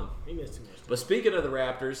time. He missed too much time. But speaking of the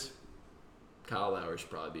Raptors, Kyle Lowry should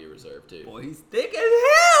probably be a reserve too. Boy, he's thick as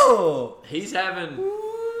hell. He's having.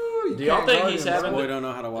 Ooh, Do y'all think he's having? Boy, don't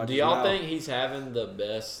know how to watch Do his y'all mouth. think he's having the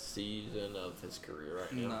best season of his career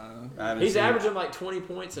right now? No. I haven't He's seen it. averaging like 20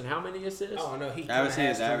 points and how many assists? Oh no, he. I haven't seen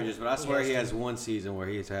has his to. averages, but I swear he to. has one season where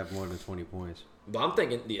he's had more than 20 points. But I'm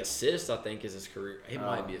thinking the assists. I think is his career. It Oh.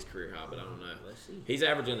 might be his career high, but I don't know. Let's see. He's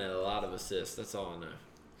averaging a lot of assists. That's all I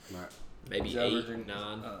know. Right. Maybe He's 8, averaging,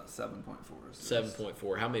 9, 7.4.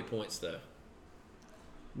 7.4. How many points though?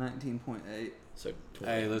 19.8. So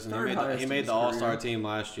 20. Hey, listen, Third he highest in made his the All-Star career. team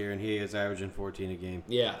last year, and he is averaging 14 a game.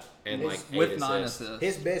 Yeah, and like 8 With 9 assists. assists.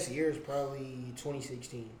 His best year is probably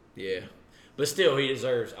 2016. Yeah, but still, he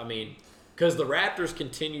deserves. I mean, because the Raptors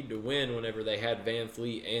continued to win whenever they had Van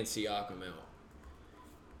Fleet and Siakam out.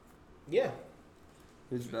 Yeah.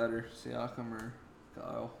 Who's better, Siakam or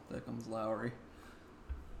Kyle? Thickums, Lowry.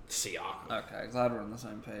 Siakam, Okay, glad we're on the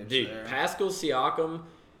same page dude, there. Pascal Siakam,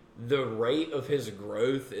 the rate of his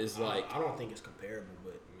growth is like I don't think it's comparable,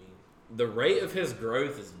 but I mean, the rate of his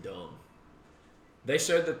growth is dumb. They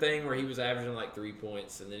showed the thing where he was averaging like 3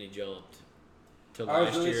 points and then he jumped to I was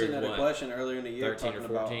last really year. sitting at a question earlier in the year 13 or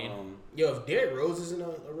talking about 14? Yo, if Derrick Rose isn't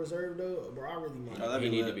a reserve though, bro, I really might. Oh, that'd He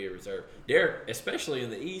be need lit. to be a reserve. Derek, especially in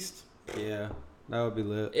the East, Yeah, that would be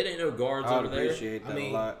lit. it ain't no guards I would over there. appreciate that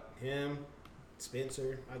a lot. Him,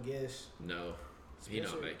 Spencer, I guess. No, he's not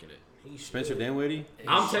Spencer. making it. He should. Spencer Dinwiddie?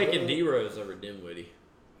 I'm should. taking D-Rose over Dinwiddie.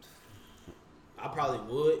 I probably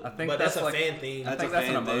would. I think but that's a like- fan thing. I That's think a that's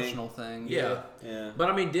an fan thing. emotional thing. Yeah. Yeah. But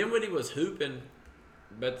I mean, Dinwiddie was hooping,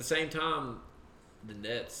 but at the same time, the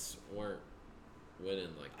Nets weren't winning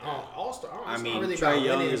like that. All-Star. I it's not mean, really Trey about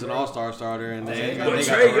Young winning, is an bro. all-star starter, and But they But got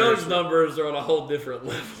Trey hurt. Young's numbers are on a whole different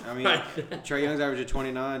level. I mean, Trey Young's averaging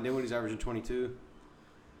 29, Dinwiddie's averaging 22.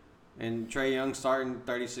 And Trey Young's starting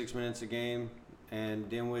 36 minutes a game, and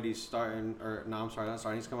Dinwiddie's starting, not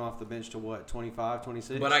starting. He's coming off the bench to what, 25,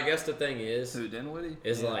 26? But I guess the thing is Who, Dinwiddie?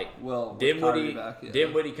 is like Well, with Dinwiddie. Kyrie back, yeah.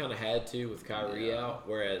 Dinwiddie kind of had to with Kyrie Yeah. out,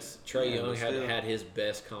 whereas Trey Yeah, Young but still. had his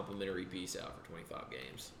best complimentary piece out for 25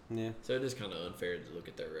 games. Yeah, So it is kind of unfair to look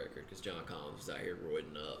at their record because John Collins is out here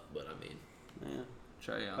roiding up. But I mean, yeah.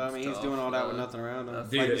 Trey Young's But I mean, he's tough, doing all that with but- nothing around him. That's-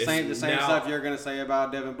 Dude, Like the it's same now- stuff you're gonna say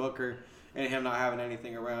about Devin Booker and him not having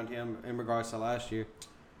anything around him in regards to last year.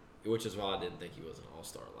 which is why I didn't think he was an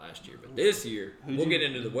all-star last year. But this year, Who'd we'll you- get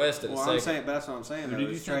into the West in a Well, second. I'm saying, but that's what I'm saying. Who Though, did you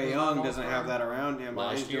is think Trey was not Young an doesn't all-star? have that around him. All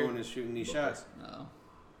Last he's year? doing is shooting these Booker. shots. No.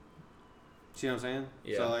 See what I'm saying?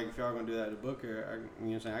 Yeah. So like, if y'all gonna do that to Booker, you know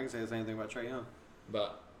what I'm saying? I can say the same thing about Trey Young.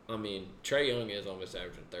 But I mean, Trey Young is almost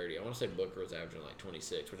averaging 30. I want to say Booker was averaging like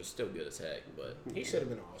 26, which is still good as heck. But He should have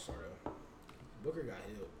been an all-star though. Booker got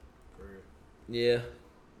hit for real. yeah,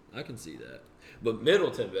 I can see that. But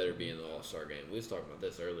Middleton better be in the All-Star game. We was talking about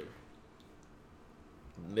this earlier.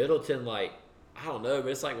 Middleton, like, I don't know,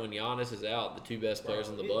 but it's like when Giannis is out, the two best players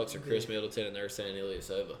in the Bucks are Chris Middleton and Ersan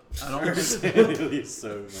Ilyasova. I don't.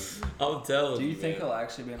 so I'm telling Do you, you think man. he'll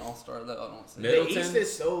actually be an all-star though? I don't see. Middle- it. The Middleton? East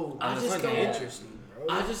is so I just fucking don't- interesting, bro.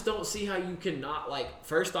 I just don't see how you cannot, like,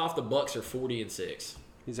 first off, the Bucks are 40-6.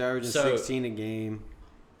 He's averaging So- 16 a game.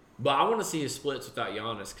 But I want to see his splits without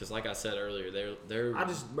Giannis because, like I said earlier, they're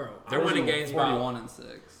They're winning games by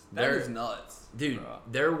 41-6. That They're- is nuts, dude. bro.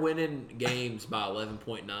 They're winning games by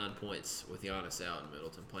 11.9 points with Giannis out and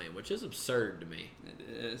Middleton playing, which is absurd to me.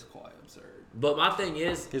 It is quite absurd. But my thing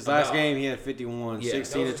is, His last about- game, he had 51, Yeah.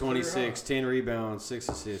 16 That to was his career 26, 10 rebounds, 6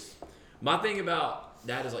 assists. My thing about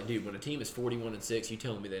that is like, dude, when a team is 41-6, you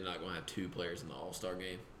telling me they're not going to have two players in the All-Star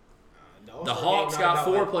game? The Hawks got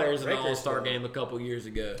four players in the All-Star game a couple years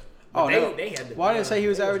ago. Oh, they, no. they had the, Why did I say he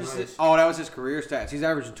was they averaging? nice. Oh, that was his career stats. He's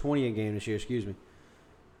averaging 20 a game this year. Excuse me.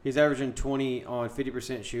 He's averaging 20 on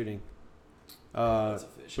 50% shooting. That's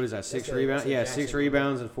What efficient. is that? 6 That's a- rebounds? that's a Yeah, Jackson 6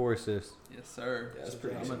 rebounds and 4 assists. Yes, sir. That's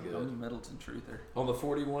pretty I'm good. a Middleton truther, On the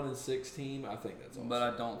 41-6 team, I think that's awesome. but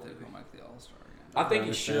I don't think he'll make the All-Star game. I think he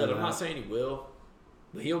understand should. I'm that. not saying he will,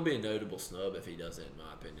 but he'll be a notable snub if he doesn't, in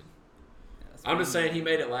my opinion. Yeah, that's I'm just pretty- saying he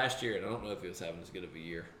made it last year, and I don't know if he was having as good of a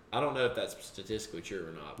year. I don't know if that's statistically true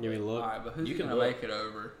or not. Give me a but, look. All right, but who's You can gonna look. make it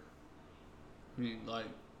over? You like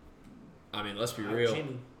I mean, let's be real.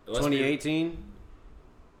 Jimmy. Let's be- 2018?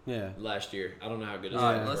 Yeah. last year. I don't know how good his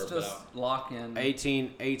all right, numbers let's were, but just lock in.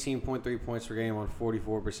 18.3 points per game on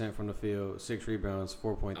 44% from the field, 6 rebounds,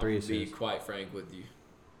 4.3 I'm gonna be assists. quite frank with you.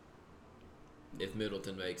 If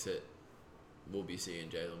Middleton makes it, we'll be seeing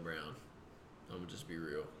Jaylen Brown. I'm gonna just be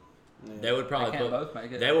real. Yeah. They would They probably can't put. both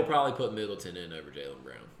make it. They will probably put Middleton in over Jaylen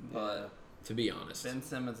Brown. but To be honest, Ben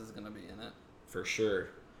Simmons is gonna be in it. for sure.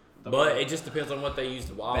 But it just depends on what they use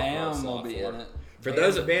the wild card Bam will slot be for. in it. For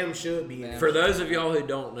those of Bam should be. Bam. For those of y'all who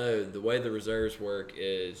don't know, the way the reserves work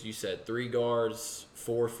is you said 3 guards,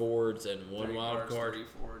 4 forwards, and 1 Three wild guards, card. 3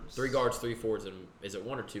 forwards. 3 guards, 3 forwards, and is it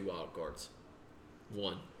 1 or 2 wild cards?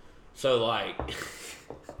 1. So like,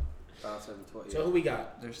 So who we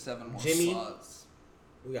got? There's 7 more Jimmy. slots.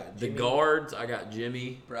 We got the Jimmy. guards, I got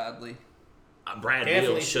Jimmy. Bradley. Brad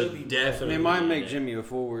Definitely Beal should be should Brad. I definitely. mean, might be make in Jimmy a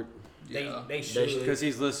forward Yeah. They should. because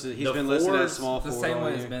he's listed. He's The been listed forwards, as small The forward. same all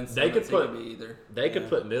way as year. Ben They Simmons. could He put- be either. They could Yeah.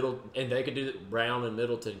 put middle, and they could do Brown and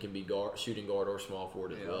Middleton can be guard, shooting guard or small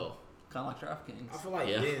forward as Yeah. well. Kind of like DraftKings. I feel like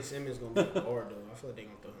Yeah. Ben Simmons gonna be a guard though. I feel like they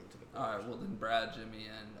gonna throw him to the All guard. right, well then Brad, Jimmy,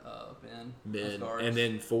 and Ben. as Men guards. and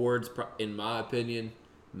then forwards, in my opinion,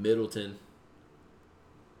 Middleton,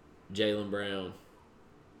 Jaylen Brown.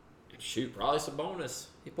 Shoot, probably Sabonis.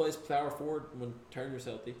 He plays power forward when Turner's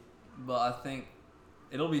healthy. But I think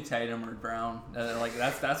it'll be Tatum or Brown. Like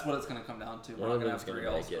that's what it's gonna come down to. We're One not of gonna have them's 3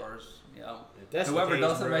 gonna All make it. Stars. Yeah. If that's the Whoever case,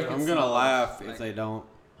 doesn't bro, make it- I'm gonna Snubs. laugh Like- if they don't.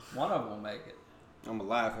 One of them will make it. I'm gonna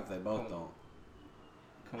laugh if they both don't.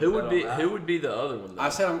 Can we bet on that? Who would be the other one though?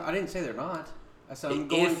 I didn't say they're not. So I'm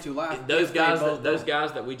going to laugh. Those if they guys, both those don't.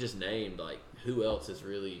 guys that we just named, like who else is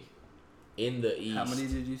really in the East? How many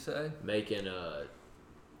did you say? Making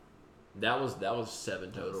that was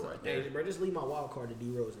 7 total right there. Hey, bro, just leave my wild card to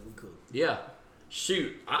D Rose and we cool. Yeah,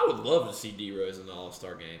 shoot, I would love to see D Rose in the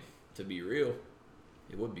All-Star game. To be real,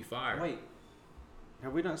 it would be fire. Wait,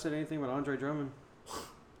 have we not said anything about Andre Drummond? You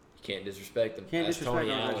can't disrespect him. Can't That's disrespect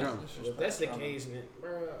Tony Andre Allen. Drummond. If that's the case, man,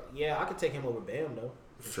 bro, yeah, I could take him over Bam though.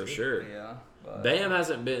 For sure. Yeah. But,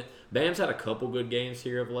 Bam's had a couple good games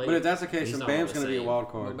here of late. But if that's the case, He's then not Bam's on the going to be a same. wild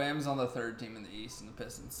Well, card. Bam's on the 3rd team in the East, and the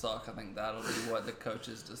Pistons suck. I think that'll be what the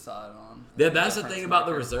coaches decide on. Yeah, that's the Difference thing about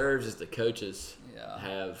the maker. reserves is the coaches Yeah.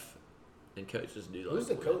 have, and coaches do like. Who's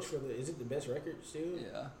the win. coach for the? Is it the best record still?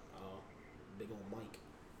 Yeah. Oh, big old Mike.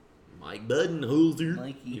 Mike Budenholzer.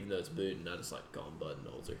 Mikey. Even though it's Buden, I just like to call him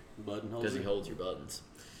Budenholzer Budenholzer. because he holds your buttons.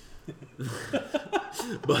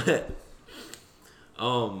 But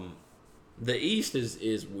the East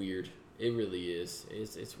is weird. It really is.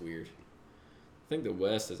 It's weird. I think the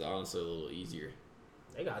West is honestly a little easier.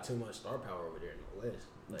 They got too much star power over there in the West.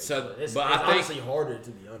 Like, So, it's but I think- honestly harder to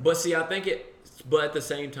be honest. But see, I think but at the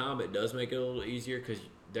same time, it does make it a little easier because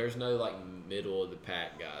there's no like middle of the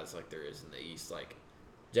pack guys like there is in the East. Like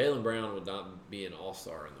Jaylen Brown would not be an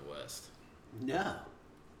all-star in the West, Yeah.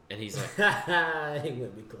 and he's like, he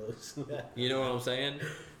wouldn't be close. you know what I'm saying?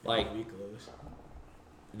 Like be close.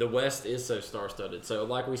 the West is so star-studded. So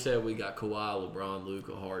like we said, we got Kawhi, LeBron,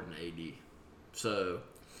 Luka, Harden, AD. So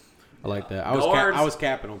I like that. Guards I was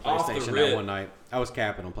capping on off the PlayStation rip. that one night. I was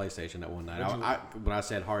capping on PlayStation that one night. When I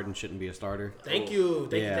said Harden shouldn't be a starter. Thank you.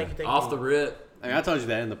 Thank Yeah. you. off the rip, I mean, I told you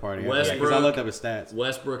that in the party. Westbrook- Because I looked up his stats.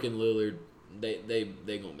 Westbrook and Lillard, they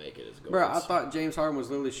gonna make it as guards. Bro, I thought James Harden was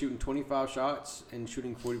literally shooting 25 shots and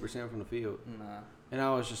shooting 40% from the field. Nah. And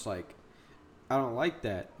I was just like, I don't like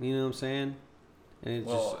that. You know what I'm saying? And it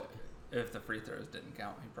Well, if the free throws didn't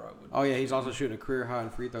count, he probably would. Oh, yeah, he's also shooting a career high in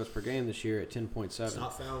free throws per game this year at 10.7.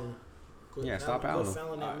 Stop fouling. Quit Yeah, stop quit fouling.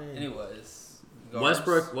 fouling that man. Anyways,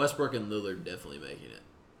 guards. Westbrook and Lillard definitely making it.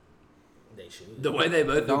 They should. The way they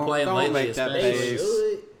both been Don't- playing don't lately, make that especially. They face.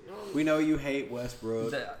 should. We know you hate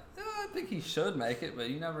Westbrook. I think he should make it, but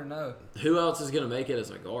you never know. Who else is gonna make it as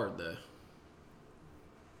a guard though?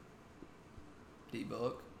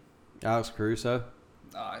 D-Book. Alex Caruso.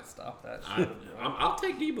 I stop that I, shit. I'll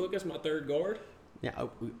take D-Book as my third guard. Yeah.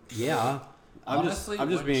 Yeah. Honestly, I'm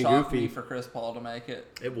just wouldn't being shock goofy. me for Chris Paul to make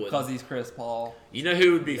it. It would. Because he's Chris Paul. You know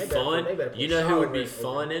who would be They fun? better put You know who would be Shaw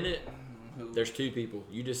fun in it? Who- There's two people.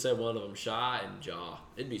 You just said one of them, Shy and Ja.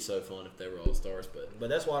 It'd be so fun if they were all stars, but But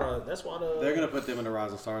that's why the. They're going to put them in the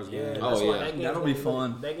Rising Stars Yeah. game. Oh, That's why yeah. that game's That'll gonna be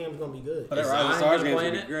fun. That game's gonna be good. But that Is Rising Zion Stars gonna game's play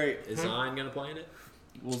going in to be it? great. is Zion gonna play in it?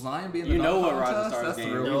 Will Zion be in the You know dunk what Rising contest? Stars That's the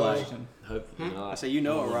game real we like. question. Hopefully not. I say, you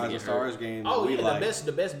know I what don't wanna Rising get hurt. Stars game Oh we yeah, like.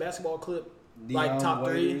 the best basketball clip. Deion Like top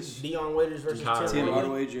Waiters. three, Deion Waiters versus Kyrie. Tim Tim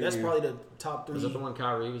Hardaway. Hardaway That's Jr. probably the top three. Was that the one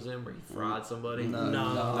Kyrie was in where he fried somebody? No, No.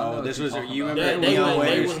 I know No, what this you're was talking you about. remember They Deion was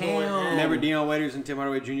Waiters. going Remember Deion Waiters and Tim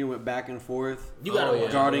Hardaway Jr. went back and forth, You gotta Oh, watch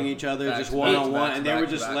yeah. guarding it. each other Back just to one back on to one, back and to they were back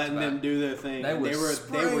just to back letting to them back. do their thing. They were They were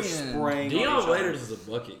spraying. spraying. on each Deion other. Waiters is a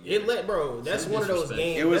bucket. It let bro. That's Some one of those disrespect.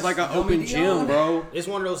 games. It was like that's- an open gym, bro. It's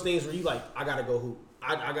one of those things where you like, I gotta go hoop.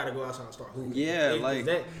 I gotta go outside and start hooping. Yeah, like-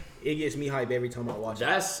 that. It gets me hype every time I watch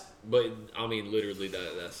it. But I mean, literally,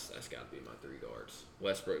 that's got to be my three guards: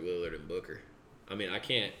 Westbrook, Lillard, and Booker. I mean, I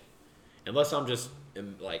can't unless I'm just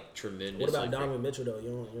like tremendous. What about Donovan Mitchell though?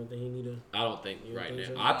 You don't think he need to? I don't think You don't right think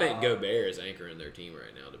now. so? I think Gobert is anchoring their team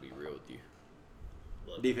right now. To be real with you,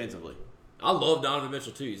 Defensively. I love Donovan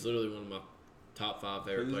Mitchell too. He's literally one of my top 5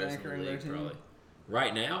 favorite Who's players in the anchoring their league. team? Probably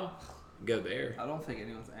right now, Gobert. I don't think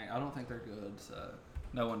I don't think they're good, so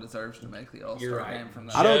no one deserves to make the You're All-Star right. game from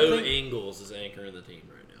that. I don't Joe think- Ingles is anchoring the team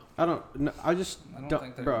right now. I don't. No, I just I don't don't,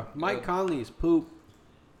 think they're bro. Mike good. Conley is poop.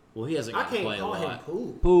 Well, he hasn't I got to can't play a call him lot.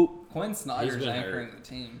 poop. Poop. Quinn Snyder's been anchoring hurt. the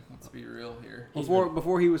team. Let's be real here.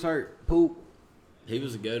 Before he was hurt, poop. He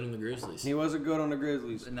was a goat on the Grizzlies. He wasn't good on the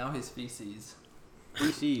Grizzlies. And now he's feces.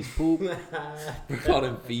 PC's poop. We called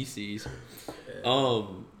him feces.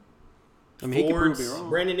 I mean, he could prove Fords, me wrong.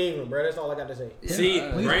 Brandon Ingram, bro. That's all I got to say. See,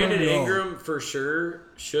 Please Brandon prove me wrong. Ingram for sure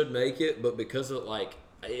should make it, but because of like,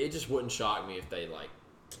 it just wouldn't shock me if they like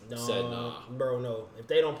said nah. Bro, no. If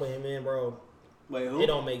they don't put him in, bro, Wait, who? it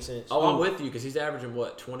don't make sense. Oh, I'm with you because he's averaging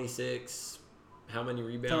what 26. How many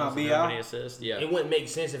rebounds? Talking about And how BI? many assists? Yeah. It wouldn't make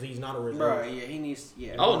sense if he's not a reserve. Bro, yeah, he needs.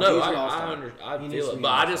 Yeah. Oh no, he's an I all-star. He needs feel to it, be but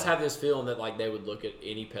an I just all-star. have this feeling that like they would look at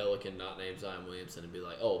any Pelican not named Zion Williamson and be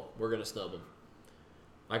like, oh, we're gonna snub him.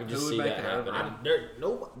 I can just Who would see make that it over happening.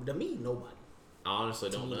 Nobody. Nobody. I honestly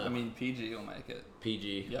don't know. I mean, PG will make it.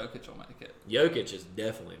 PG, Jokic will make it. Jokic is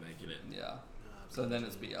definitely making it. Yeah. So then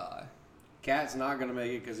it's BI. Cat's not gonna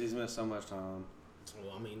make it because he's missed so much time.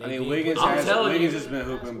 Well, I mean, Wiggins I'm has telling Wiggins you, has been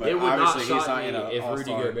hooping, but it would not obviously he's shock not me in an if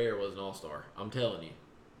Rudy all-star. Gobert was an all-star. I'm telling you.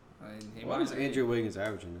 I mean, he What might is be. Andrew Wiggins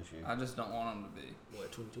averaging this year? I just don't want him to be.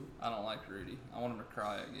 What, 22? I don't like Rudy. I want him to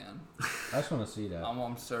cry again. I just want to see that.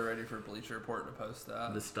 I'm so ready for Bleacher Report to post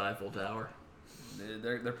that. The Stifle Tower. Dude,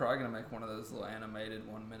 they're probably gonna make one of those little animated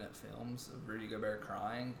 1-minute films of Rudy Gobert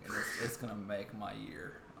crying, and it's gonna make my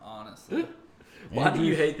year, honestly. Why do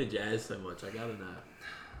you hate the Jazz so much? I gotta know.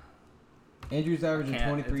 Andrew's averaging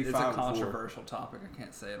 23, It's 5, a and 4. controversial topic. I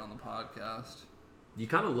can't say it on the podcast. You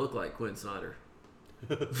kind of look like Quinn Snyder.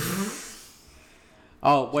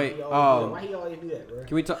 Oh wait, Why he always do that, bro?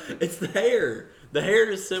 can we talk? It's the hair. The hair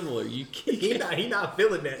is similar. You He can't. he not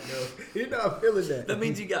feeling that though. He not feeling that. That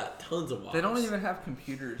means you got tons of wives. They don't even have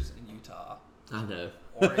computers in Utah I know.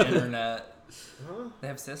 or internet. Huh? They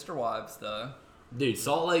have sister wives though. Dude,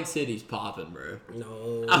 Salt Lake City's popping, bro.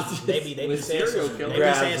 No, I'm just- they be with saying serial some, killer. they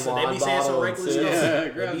be saying some, Grabs reckless wine stuff. bottle and says- They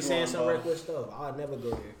be grabs saying wine some bottle. reckless stuff. I'll never go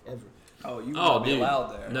there ever. Oh, you Oh, wouldn't be dude. allowed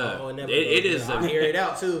there. No. I'll never It go is there. I a- hear it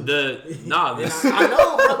out too. Nah, And this, I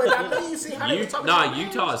know, bro, but I know you see how they was talking about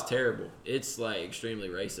Utah is terrible. It's like extremely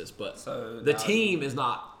racist, but So the now- team is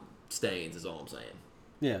not Stains, is all I'm saying.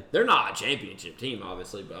 Yeah, They're not a championship team,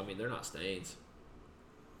 obviously, but I mean they're not Stains.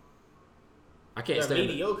 I can't They're stand.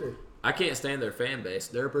 mediocre. I can't stand their fan base.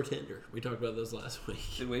 They're a pretender. We talked about this last week.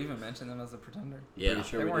 Did we even mention them as a pretender? Yeah. Pretty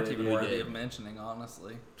sure They we weren't did, even yeah, we worthy did. of mentioning,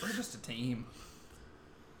 honestly. They're just a team.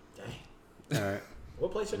 Dang. all right.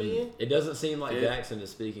 What place are they in? It doesn't seem like Yeah. Jackson is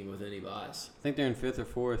speaking with any bias. I think they're in 5th or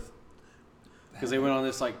 4th because they went on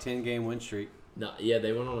this like 10-game win streak. No, yeah,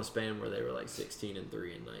 they went on a span where they were like 16-3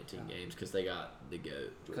 in 19 games because they got the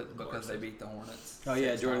GOAT. Jordan Because Clarkson. they beat the Hornets. Oh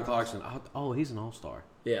yeah, 6 Jordan times. Clarkson. Oh, he's an all-star.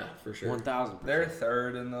 Yeah, for sure. 1,000%. They're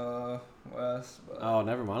third in the West. But Oh,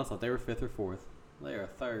 never mind. I thought they were 5th or 4th. They are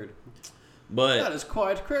 3rd. That But is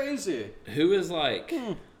quite crazy. who is like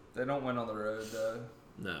they don't win on the road, though.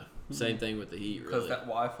 no? Same thing with the Heat, Because really. that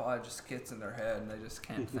Wi-Fi just gets in their head and they just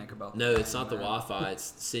can't think about No, the it's not the game, Wi-Fi.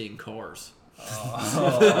 It's seeing cars.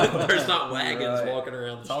 Oh. There's not wagons Right. walking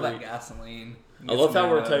around It's the all that street. gasoline. I love how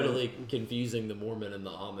we're totally confusing the Mormon and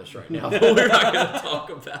the Amish right now, but we're not going to talk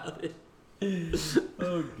about it.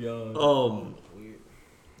 Oh, God. Weird.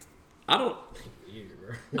 I don't. Weird,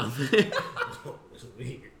 bro. It's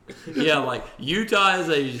weird. Yeah, like Utah is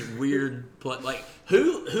a weird place. Like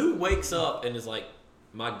who wakes up and is like,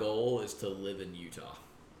 my goal is to live in Utah.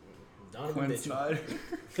 Donovan Quinn Mitchell.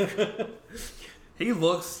 Snyder. He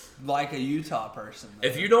looks like a Utah person. though.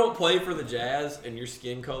 If you don't play for the Jazz and your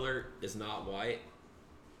skin color is not white,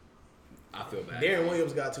 I feel bad. Darren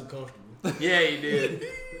Williams got too comfortable. Yeah, he did.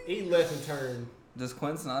 He left and turned. Does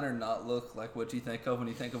Quinn Snyder not look like what you think of when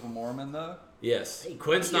you think of a Mormon, though? Yes. Hey,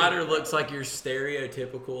 Quinn yeah. Snyder looks like your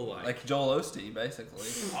stereotypical Like Joel Osteen, basically.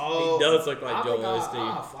 Oh, He does look like I Joel think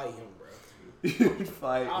Osteen. I'll fight him, bro.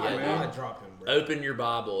 Fight, I'll drop him, bro. Open your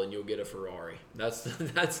Bible and you'll get a Ferrari. That's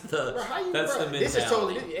the Bro, how you, that's bro, the mentality. this is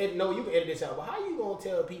totally. No, you can edit this out. But how you gonna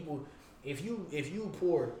tell people if you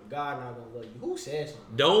poor, God not gonna love you? Who says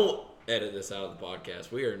something? Don't edit this out of the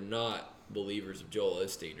podcast. We are not believers of Joel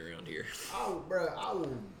Osteen around here. Oh, bro,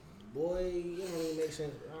 boy, you don't even make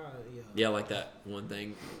sense. Yeah. Yeah, like that one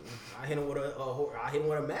thing. I hit him with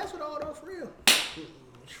a mask with all those for real.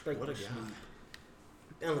 Straight what a sleep.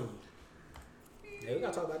 Telling you. Yeah, we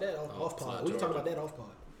gotta talk about that off it's pod. not We can talk Georgia. about that off pod.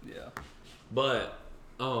 Yeah. But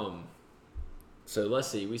so let's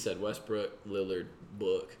see. We said Westbrook, Lillard,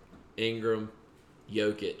 Book, Ingram,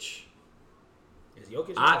 Jokic. Is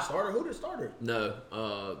Jokic not a starter? Who the starter? No,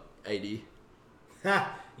 AD.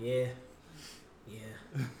 Ha, yeah.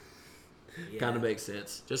 Kind of makes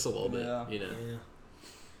sense, just a little bit. Yeah. You know.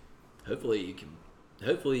 Yeah. Hopefully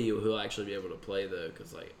he'll actually be able to play though,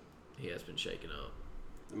 because like he has been shaken up.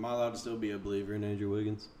 Am I allowed to still be a believer in Andrew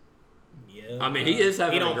Wiggins? Yeah. I mean, he is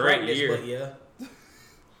having He a don't great practice, year. but yeah.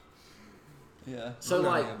 Yeah. So I'm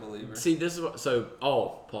not like, a believer. see, this is what. So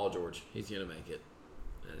Paul George, he's gonna make it.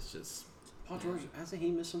 It's just Paul George, hasn't he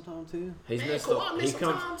missed some time too? he's Man, missed. Kawhi He missed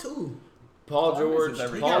some comes. time too. Paul Kawhi George. misses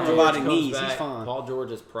every Paul game. George Everybody comes knees, he's back. fine. Paul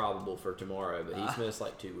George is probable for tomorrow, but he's missed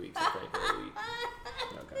like 2 weeks. I think every week.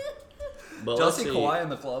 Okay. But Did y'all let's see see. Kawhi in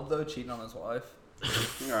the club, though, cheating on his wife?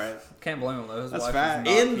 All right. Can't blame him, though. His That's wife fact.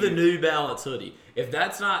 is not In the cute. New Balance hoodie. If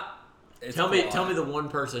that's not, It's tell me Kawhi. the one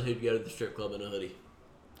person who'd go to the strip club in a hoodie.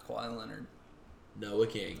 Kawhi Leonard. Noah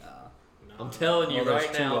King. Nah. I'm telling you Well, there's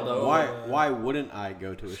right two now, of them. though. Why wouldn't I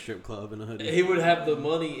go to a strip club in a hoodie? He would have the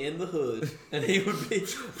money in the hood, and he would be.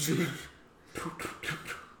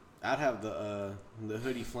 I'd have the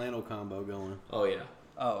hoodie flannel combo going. Oh yeah,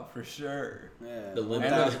 Oh, for sure. Yeah. The And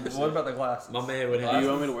limitless. what about the glasses? My man would Do have. you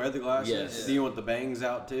want me to wear the glasses? Yes. Do you want the bangs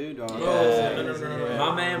out too? Do I want Oh,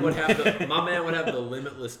 my man would have the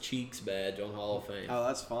limitless cheeks badge on Hall of Fame. Oh,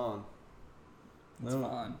 that's fun. It's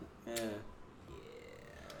fine. Yeah.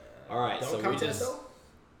 All right, so Dunk we contest just. though?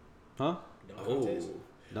 Huh? Dunk Oh. contest?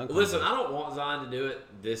 Dunk Listen, contest. I don't want Zion to do it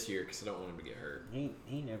this year because I don't want him to get hurt. He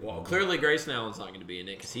never. Well, did. clearly Grayson Allen's not going to be in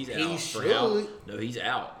it because he's He out for should. how? No, he's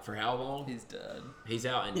out for how long? He's dead. He's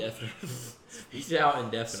out indefinitely. He's out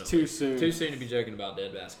indefinitely. It's too soon. Too soon to be joking about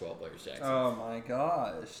dead basketball players, Jackson. Oh my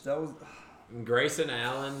gosh, that was. Grayson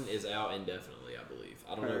Allen is out indefinitely, I believe.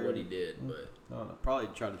 I don't know what he did, but Probably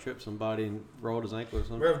tried to trip somebody and rolled his ankle or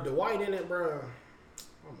something. Bro, if Dwight in it, bro,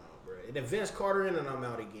 I'm out, bro. And if Vince Carter in it, I'm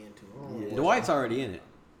out again too. I don't know Dwight's already in it.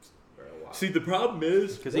 Bro, why? see, the problem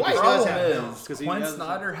is Because Dwight can does Problem have is, balance, 'cause he Quinn does-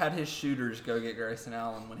 Snyder had his shooters go get Grayson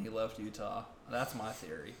Allen when he left Utah. That's my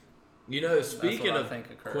theory. speaking what I of think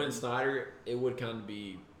occurred. Quinn Snyder, it would kind of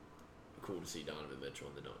be cool to see Donovan Mitchell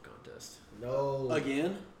in the dunk contest. No.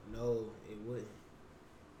 Again? No, it wouldn't.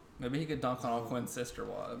 Maybe he could dunk on all Quinn's sister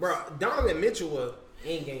wives. Bro, Donovan Mitchell a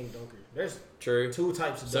in-game dunker. There's True. two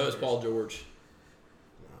types of dunkers. So is Paul George.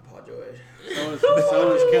 Nah, Paul George.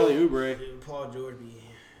 So is Kelly Oubre. Paul George be...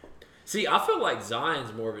 See, I feel like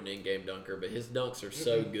Zion's more of an in-game dunker, but his dunks are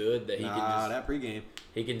so good that That pregame.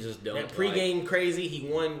 he can just dunk. That pregame crazy, he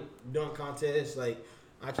won dunk contest. Like,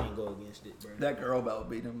 I can't go against it, bro. That girl about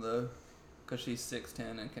beat him though, because she's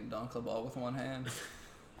 6'10" and can dunk the ball with one hand.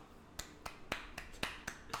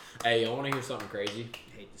 Hey, I want to hear something crazy.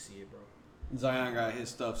 Hate to see it, bro. Zion got his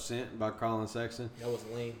stuff sent by Colin Sexton, That was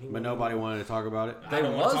lame. but nobody wanted to talk about it. I They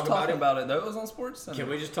don't wanna was talk talking about about it though. It was on Sports Center. Can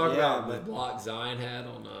we just talk Yeah, about the but- block Zion had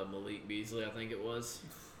on Malik Beasley? I think it was.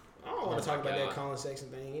 I don't want Oh to talk my about that God. Colin Sexton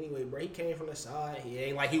thing anyway, bro. He came from the side. He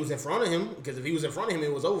ain't like he was in front of him, because if he was in front of him,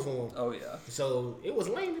 it was over for him. Oh yeah. So it was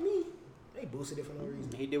lame to me. They boosted it for no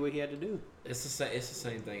reason. He did what he had to do. It's the same. It's the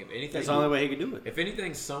same thing. If anything, That's the only way he could do it. If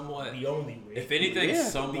anything's somewhat, The only way. if anything's Yeah,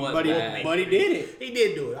 somewhat but he bad, did it. He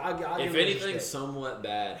did do it. I'll if give him anything respect. somewhat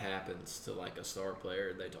bad happens to like a star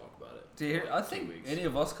player, they talk about it. Do you hear? I think weeks. any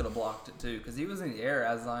of us could have blocked it too, because he was in the air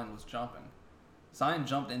as Zion was jumping. Zion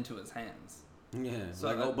jumped into his hands. Yeah, So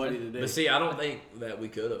like old buddy today. But see, I don't think that we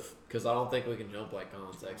could have, because I don't think we can jump like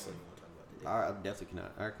Colin Sexton. I definitely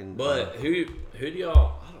cannot. I can. But who do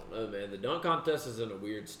y'all? I don't know, man. The dunk contest is in a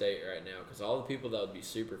weird state right now because all the people that would be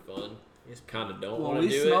super fun kind of don't Well, want to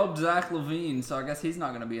we do snubbed Zach LaVine, so I guess he's not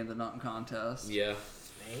going to be in the dunk contest. it. Yeah,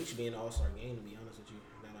 Man, he should be in the All-Star game, to be honest with you,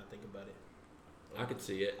 now that I think about it. I could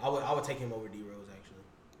see it. I would take him over D-Rose, actually.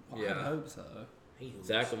 Well, Yeah. I hope so. He hoops.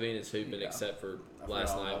 Zach LaVine is hooping Yeah. except for I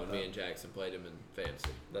last forgot night about when me that. and Jackson played him in fantasy.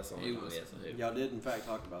 That's the only He time was- he hasn't hooped. Y'all did in fact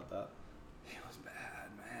talk about that. He was bad,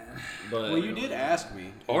 man. But Well, you did ask me.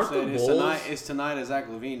 You Aren't said the it's Bulls- tonight? It's tonight a Zach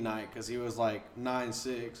LaVine night because he was like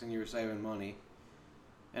 9'6" and you were saving money.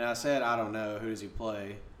 And I said I don't know. Who does he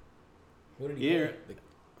play? What did he Yeah, play?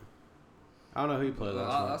 I don't know who he played I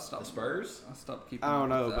last night. stopped, The Spurs? I stopped keeping I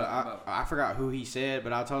don't up know, with but that, I forgot who he said.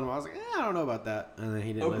 But I told him I was like, I don't know about that, and then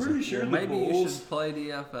he didn't listen. sure well, maybe you should play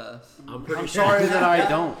DFS. I'm pretty I'm sure. sorry that I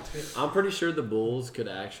don't. I'm pretty sure the Bulls could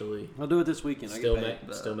actually I'll do it this weekend. I still get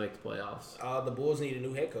paid. make the playoffs. The Bulls need a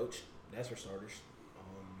new head coach. That's for starters.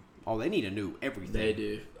 Oh, they need to know everything. They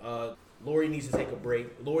do. Laurie needs to take a break.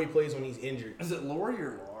 Laurie plays when he's injured. Is it Laurie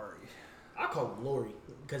or Laurie? I call him Laurie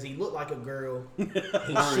because he looked like a girl.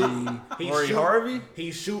 Laurie Harvey?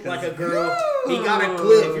 He shoot like a girl. No. He got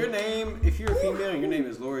a If you're a female and your name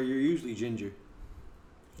is Lori, you're usually ginger.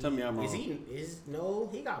 Tell me I'm wrong. No,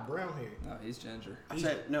 he got brown hair. No, he's ginger. I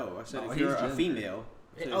said No, if he's you're a ginger. female.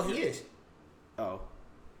 Oh, he is. Oh.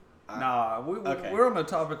 Nah, we're on the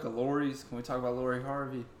topic of Laurie's. Can we talk about Laurie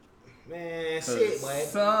Harvey? Man, sit black.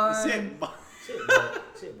 Son, Sit black. Sit black, man.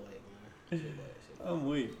 Sit black. Sit black. I'm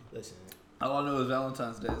weak. Listen. all I know is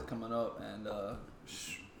Valentine's Day is coming up, and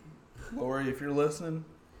Laurie, if you're listening,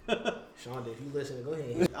 Shonda, if you listen, go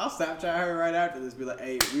ahead. I'll Snapchat her right after this. Be like,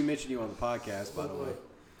 hey, we mentioned you on the podcast, by the way.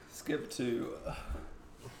 skip to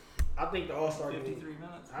I think the All-Star 53 game.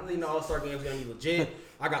 minutes. I think the All-Star game is gonna be legit.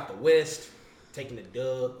 I got the West taking the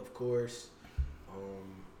dub, of course.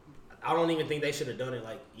 I don't even think they should have done it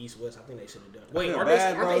like East-West. I think they should have done it. Wait, Feel are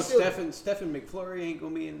bad, they bro. still? Stephen McFlurry ain't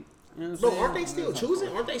gonna be in. You know what I'm No, saying? aren't they still choosing?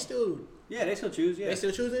 Aren't they still? Yeah, they still choose. Yeah, They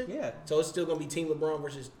still choosing? Yeah, So it's still gonna be Team LeBron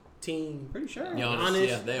versus Team. pretty sure. Giannis,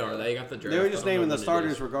 yeah, they are. They got the draft. They were I just don't know naming the when it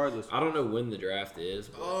starters is. regardless. I don't know when the draft is.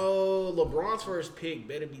 But Oh, LeBron's first pick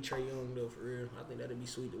better be Trae Young though, for real. I think that'd be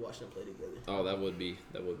sweet to watch them play together. that would be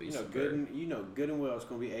You know, superb. good and well, it's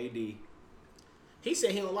gonna be AD. He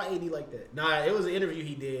said he don't like AD like that. Nah, it was an interview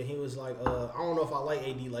he did. He was like, I don't know if I like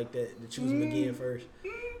AD like that to choose him again first.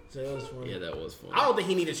 So it was funny. Yeah, that was funny. I don't think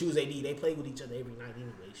he need to choose AD. They play with each other every night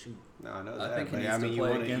anyway. Shoot. No, I know that. I think he but, needs to you play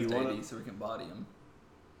wanna- against you wanna- AD so we can body him.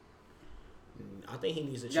 I think he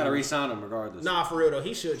needs to. You gotta re-sign him regardless. Nah, for real though,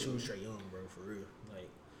 he should choose Trae Young, bro. For real, like,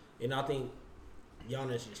 and I think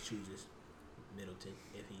Giannis just chooses Middleton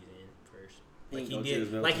if he's in first, like he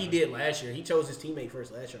did, like he did last year. He chose his teammate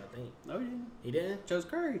first last year, I think. No, he didn't. He didn't. Chose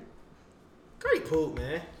Curry. Curry poop,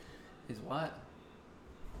 man. He's what?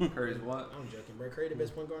 Curry's what? I'm joking, bro. Curry the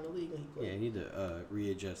best point guard in the league when he plays. Yeah, you need to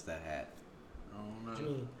readjust that hat I don't What know.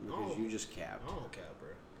 you mean? because you just capped. I don't care, bro.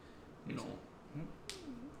 You know.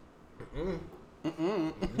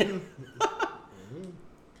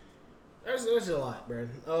 There's a lot, bro.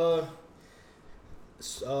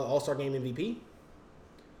 All-Star Game MVP.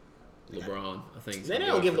 LeBron, I think. They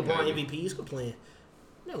don't give LeBron MVPs. Quit playing.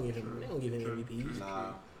 They don't give him MVPs.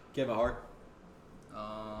 Nah. Kevin Hart.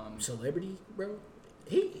 Celebrity, bro.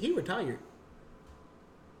 He retired.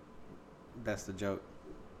 That's the joke.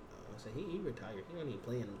 I said he retired. He don't even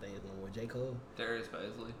play in them things no more. J. Cole. Darius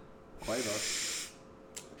Baisley. Quavo.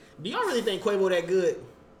 Do y'all really think Quavo that good?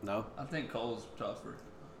 No. I think Cole's tougher.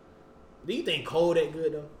 Do you think Cole that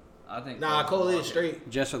good though? I think. Nah, Cole is Walker. straight.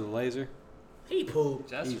 Jester the Laser. He poop.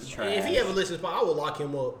 Jester's He's trash. trash. If he ever listens, I will lock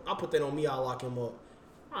him up. I'll put that on me. I'll lock him up.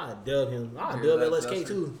 I'll dub him. I'll Yeah, dub that's LSK Jester.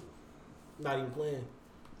 too. Not even playing.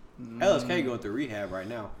 LSK going through rehab right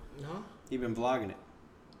now. No. He been vlogging it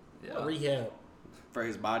Yeah. Rehab. for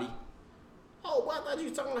his body. Oh, well, I thought you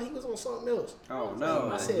were talking like he was on something else. Oh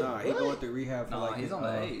no, I said, no, he what? going through rehab for No, like he's his, on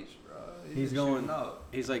the age, bro. he's just going. shooting up.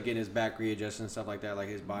 He's like getting his back readjusted and stuff like that, like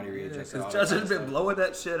his body readjusted. all Because that Justin's kind been of stuff. blowing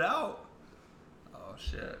that shit out. Oh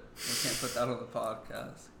shit! We can't put that on the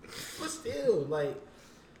podcast. But still, like,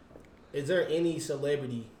 is there any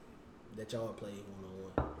celebrity that y'all play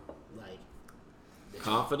one-on-one? Like, that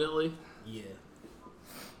Confidently? yeah.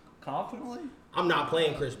 Confidently? I'm not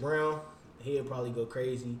playing Chris Brown. He'll probably go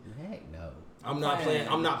crazy. Heck no. I'm not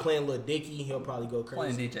playing Lil Dicky. He'll probably go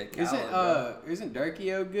Playing crazy. DJ Khaled. Isn't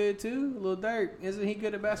Dirkio good too? Lil Dirk, isn't he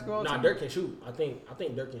good at basketball? Nah, too? Dirk can shoot. I think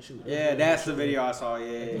Dirk can shoot. Yeah, that's the video I saw.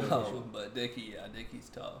 Yeah. No, but Dickie's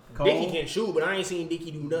tough. Cole? Dicky can shoot, but I ain't seen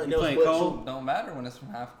Dicky do nothing You else playing but Cole? shoot. Don't matter when it's from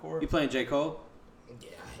half court. You playing J Cole? Yeah,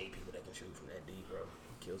 I hate people that can shoot from that deep, bro.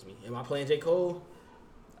 It kills me. Am I playing J. Cole?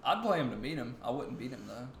 I'd play him to beat him. I wouldn't beat him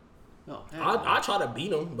though. No. I try to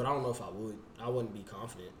beat him, but I don't know if I would. I wouldn't be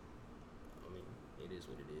confident. I mean, it is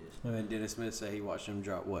what it is. And then Dennis Smith said he watched him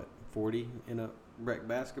drop what 40 in a rec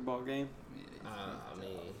basketball game. Yeah, I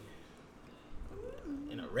mean,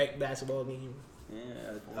 in a rec basketball game,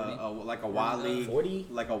 Yeah, like a Y league, 40.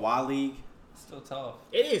 like a Y league. still tough.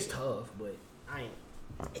 It is tough, but I ain't.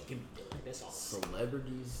 It can be done. That's all.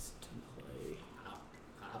 Celebrities to play.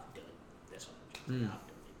 I've done it. That's all. Hmm. I've done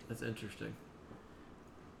it. That's interesting.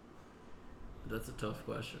 That's a tough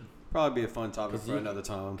question. Probably be a fun topic 'Cause for you- another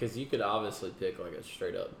time. Because you could obviously pick like a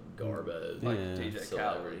straight up garbage Like Yeah. DJ Khaled.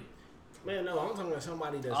 celebrity. Man, no, I'm talking about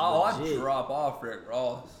somebody that's Oh, I'd legit. drop off Rick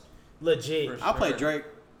Ross. Legit. For I'll play sure. Drake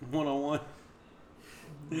 1-on-1.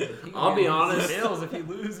 I'll be honest. Bills if he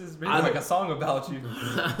loses, maybe I- like a song about you.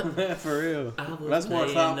 For real. I was That's more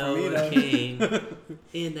playing top for me though. Novocaine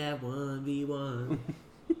in that 1v1.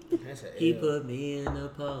 That's a He L. put me in a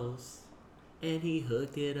post and he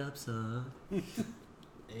hooked it up some. And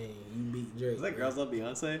you beat Drake. Is that Girls Love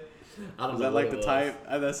Beyonce? I don't Is know that what like it the was. type?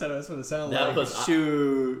 That's what it sounded That like. was-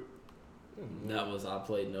 Shoot. That was I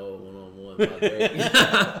played Noah 1-on-1 by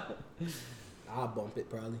Drake. I'll bump it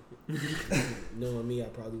probably. Knowing me, I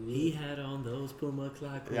probably would. He had on those Puma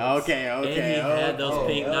clock. Yeah, okay. And he had those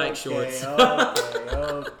pink night shorts.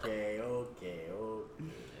 Okay.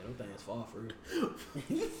 Them things fall for real.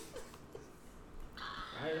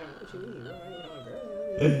 What you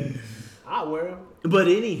mean? I wear them. But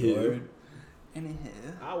anywho,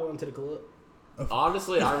 I wear them to the club.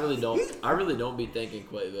 honestly, I really don't be thinking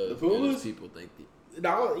Quavo as good as people think.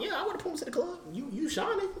 No, yeah, I wear the Pumas to the club. You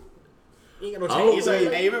shining. You ain't got no Oh, change.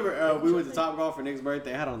 Hey, you remember we went to Top Golf for Nick's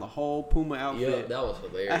birthday? I had on the whole Puma outfit. Yeah, that was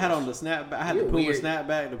hilarious. I had on the snapback. I had You're the Puma weird.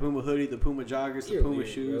 snapback, the Puma hoodie, the Puma joggers, the You're Puma weird,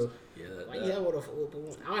 shoes. bro. Yeah, Why you have with a full Puma?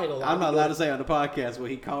 I ain't gonna lie. I'm not allowed to say on the podcast what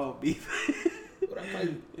he called me. What I call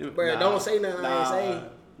you? Bro, don't say nothing I ain't say.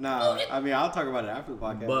 Nah, I mean I'll talk about it after the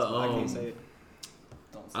podcast, But, but I can't say it.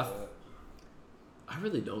 Don't say I- that. I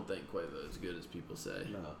really don't think Quavo is as good as people say.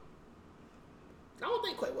 No. I don't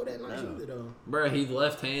think Quavo that nice No. either though. Bro, he's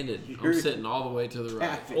left-handed. I'm sitting all the way to the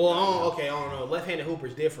right. Well, okay, I don't know. Left-handed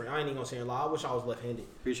hooper's different. I ain't even gonna say a lie. I wish I was left-handed.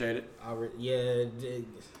 Appreciate it. Yeah,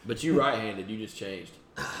 But you right-handed. You just changed.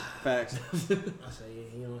 Facts. I say,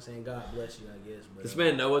 you know what I'm saying? God bless you, I guess. But This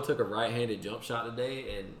man Noah took a right-handed jump shot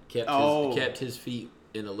today and kept his feet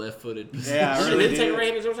in a left-footed position. Yeah, I you really didn't take a did.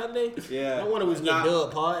 right-handed jump shot today? Yeah. No wonder we was getting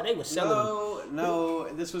dub, Pod. They was selling. No,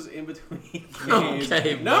 this was in between games.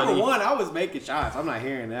 Okay, Number buddy. one, I was making shots. I'm not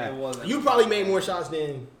hearing that. It wasn't. You probably made more shots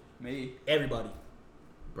than me. everybody.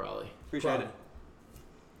 Probably. Appreciate it.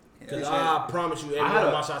 Because Appreciate I promise you, every had one of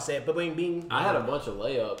a- my shots said, bing, bing. I had a bunch of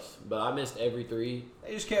layups, but I missed every three.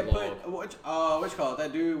 They just kept Long. putting what you call it?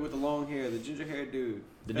 That dude with the long hair, the ginger haired dude.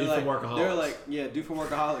 The They're dude from Workaholics. They're like, yeah, dude from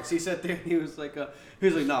Workaholics. He sat there and he was like,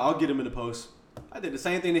 nah, I'll get him in the post. I did the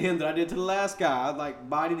same thing to him that I did to the last guy. I like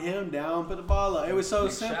bodied him down, put the ball up. It was so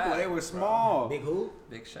Big simple. Shaq, They were bro. small. Big who?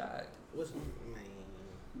 Big Shaq. What's man?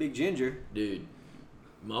 Big ginger. Dude,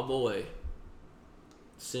 my boy,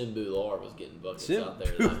 Simbular was getting buckets Sim out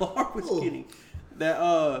there. Bular was Who? kidding. That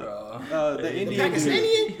Bro. the The Indian dude.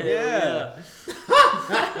 Pakistani? Yeah.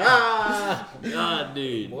 God,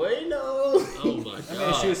 dude. Boy, no. Oh my That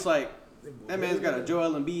man god. shoots like that man's got a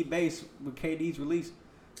Joel Embiid base with KD's release.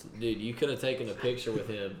 Dude, you could have taken a picture with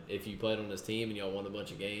him if you played on his team and y'all won a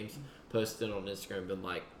bunch of games, posted it on Instagram and been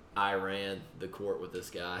like, I ran the court with this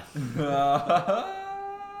guy.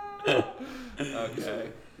 Okay.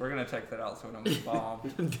 We're going to check that out so we don't get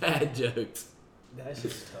bombed. Dad jokes. That's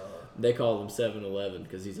just tough. They call him 7-Eleven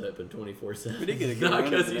because he's open 24/7. We did get a good Not run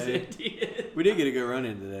because in he's today. Indian. We did get a good run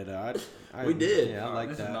into that though. We did. Yeah, I Alright, like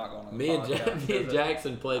this that. is not going on the Me and, podcast, me and is it?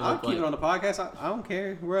 Jackson played I'll with keep it on the podcast. I don't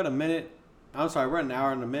care. We're at a minute. I'm sorry, we're at an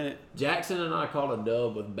hour and a minute. Jackson and I called a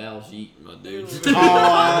dub with Baljeet, my dude. Oh,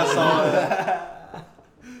 I saw that.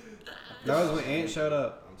 That was when Ant showed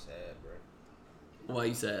up. I'm sad, bro. Why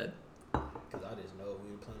you sad? Because I just know if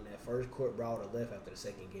we were playing that first court, bro, I would have left after the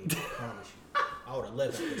second game. I promise you. I would have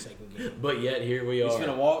left after the second game. But yet here we He's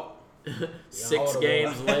gonna are, walk. 6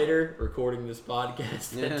 games later, recording this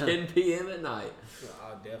podcast at Yeah. 10 p.m. at night.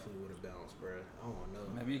 I definitely would have bounced, bro. I don't know.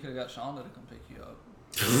 Maybe you could have got Shonda to come pick you up.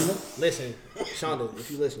 Listen, Shonda,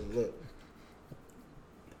 if you listen, look.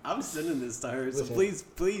 I'm sending this to her, so Listen.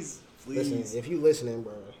 please. Listen, if you listening,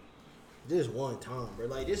 bro, just one time, bro.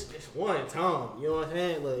 Like, just one time. You know what I'm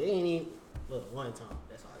saying? Look, it ain't even, look, one time.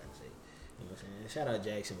 That's all I gotta say. You know what I'm saying? Shout out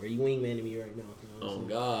Jackson, bro. You wingmanning me right now. You know what Oh, I'm saying?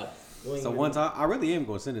 God. You ain't So gonna- one time, I really am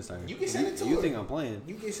gonna send this to her. You can send it to You her. think I'm playing?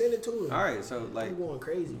 You can send it to her. All right, so like I'm going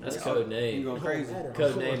crazy. That's bro. code you name. going It crazy? don't matter.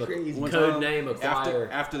 Code I'm going name. crazy. One Code time, name acquire.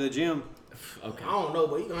 after the gym. Okay. I don't know,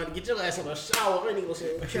 but you gonna have to get your ass in a shower. I ain't gonna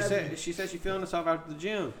say. She said she feeling herself after the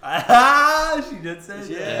gym. She did say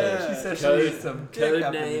Yeah. that. She said she Code, needs some dick code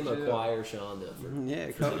after the name gym. acquire Shonda.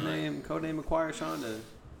 Yeah, codename acquire Shonda.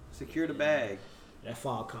 Secure the bag. That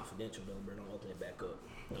file confidential though, bro. Don't open it back up.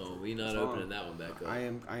 Oh, we not What's opening wrong? that one back up.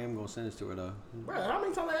 I am gonna send this to her though. Bro, how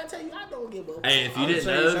many times I gotta tell you I don't give a Hey, if you I'm didn't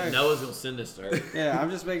saying, know, sir. Noah's gonna send this to her. Yeah, I'm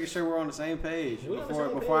just making sure we're on the same page We on the before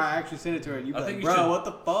same before I page. actually send it to her. And you be I like, think you bro, should- what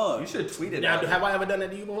the fuck? You should tweet it Now, out. have I ever done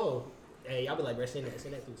that to you before? Hey, I'll be like, bro, send that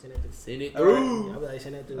through. Send it All through. right. I'll be like,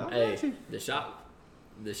 send that through. No. Hey,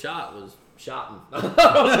 the shot was shotting. I don't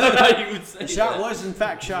know how you would say The shot that. was in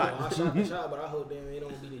fact Yeah, shot. I shot the shot, but I hope damn it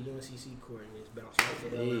don't be the UNCC court and it's bounce right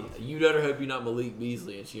to the Hey, mouth. you better hope you're not Malik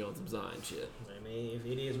Beasley and she on some Zion shit. I mean, if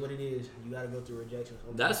it is what it is, you gotta go through rejection.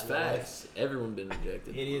 That's Sometimes in your life. facts. Everyone been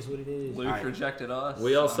rejected. It is what it is. Luke Alright. rejected us.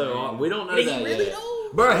 We also I mean, we don't know Did that he really yet. though?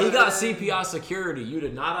 Bro, he got CPI security. You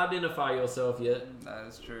did not identify yourself yet. That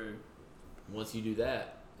is true. Once you do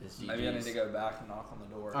that, it's GG's. Maybe I need to go back and knock on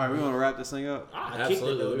the door. All right, we want to wrap this thing up. I kicked it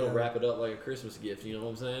Absolutely, though. we're gonna down. wrap it up like a Christmas gift. You know what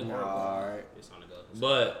I'm saying? All right. It's on the go.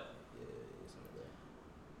 But Yeah, it's on the go.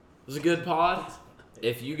 it was a good pod.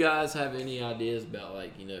 If you guys have any ideas about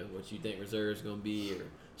what you think reserve's gonna be or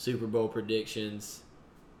Super Bowl predictions,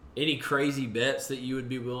 any crazy bets that you would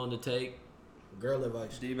be willing to take, Girl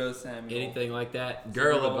advice. Debo Samuel. anything like that, Super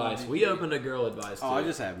girl Bowl advice. MVP. We opened a girl advice too. Oh, I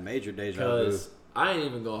just have major deja vu. because I ain't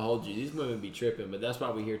even gonna hold you. These women be tripping, but that's why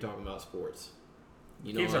we here talking about sports.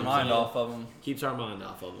 You know Keeps what our I'm mind saying? off of them. Keeps our mind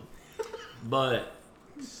off of them. But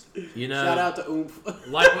Shout out to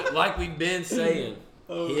Oomph. like we've been saying,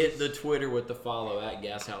 Oh. hit the Twitter with the follow at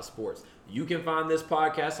Gas House Sports. You can find this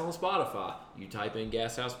podcast on Spotify. You type in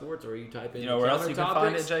Gas House Sports, or you type in You know where else you can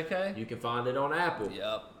find it, Countertopics. JK? You can find it on Apple,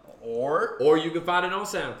 Yep. Or or you can find it on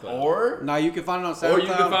SoundCloud. or No, you can find it on SoundCloud. Or you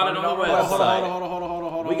can find it on the Hold on, website. hold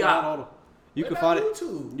on. We got- hold on. You What can find about it.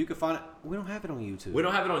 YouTube? You can find it. We don't have it on YouTube. We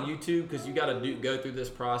don't have it on YouTube because you got to go through this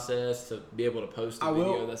process to be able to post a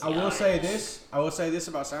video. That's I will say this. I will say this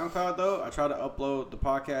about SoundCloud though. I try to upload the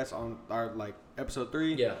podcast on our episode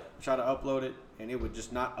 3. Yeah. I try to upload it, and it would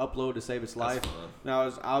just not upload to save its That's life. fine.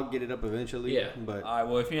 Now I'll get it up eventually. Yeah. But All right,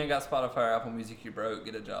 well, if you ain't got Spotify or Apple Music, you broke.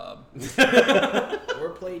 Get a job. Or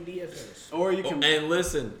play DFS. or you can. And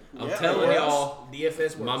listen, I'm Yeah, telling or y'all,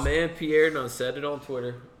 DFS works. my man Pierre done said it on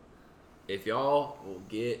Twitter. If y'all will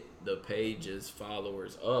get the page's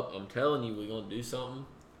followers up, I'm telling you, we're gonna do something.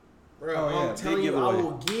 Bro, Oh, yeah, I'm big telling you, I giveaway.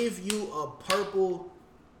 will give you a purple.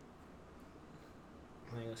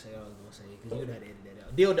 I ain't gonna say what I was gonna say because you're not edit that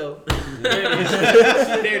out. Dildo.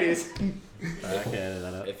 There it is. I can edit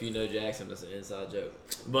that up. If you know Jackson, that's an inside joke.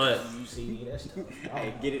 But You see, that's tough.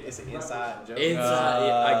 Hey, get it? It's an inside joke. inside,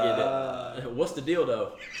 yeah, I get it. What's the deal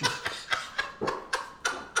though?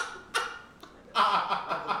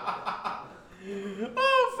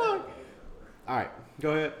 Oh fuck! All right,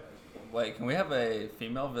 go ahead. Wait, can we have a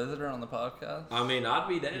female visitor on the podcast? I mean, I'd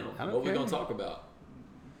be down. I don't What we care. gonna talk about?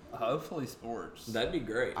 Hopefully sports. That'd be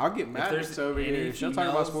great. I'll get there's Maddox over any here. She'll talk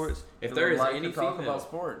about females sports. If that there would is like any to talk female, about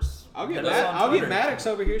sports, I'll get hit us on Twitter. Maddox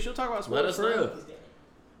over here. She'll talk about sports. let us for real. know.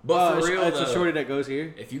 But for real it's a though, shorty that goes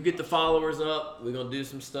here. if you get the followers up, we're gonna do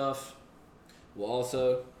some stuff. We'll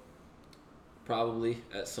also probably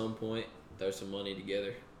at some point throw some money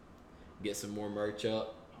together, get some more merch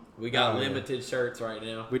up. We got Oh, yeah. limited shirts right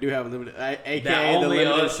now. We do have a limited, aka That the only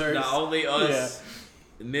limited us, shirts. that only us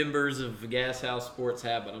members of Gas House Sports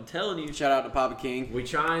have. But I'm telling you, Shout out to Papa King. we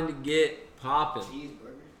trying to get popping.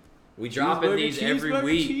 Cheeseburger. We dropping Cheeseburger, these every cheeseburger,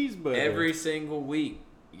 week, cheeseburger. every single week.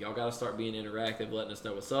 Y'all gotta start being interactive, letting us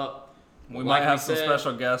know what's up. We Like might have we some said,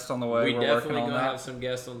 special guests on the way. We We're definitely working on gonna that. have some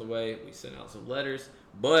guests on the way. We sent out some letters,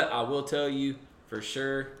 but I will tell you for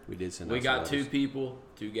sure, We did send. we out got some 2 letters. people,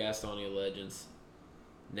 2 Gastonia legends,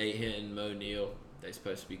 Nate Hinton, Mo Neal. They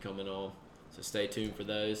supposed to be coming on, so stay tuned for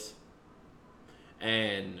those.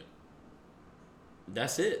 And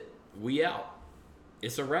that's it. We out.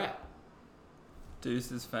 It's a wrap.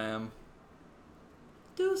 Deuces, fam.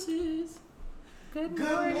 Deuces. Good Good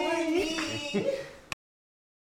morning.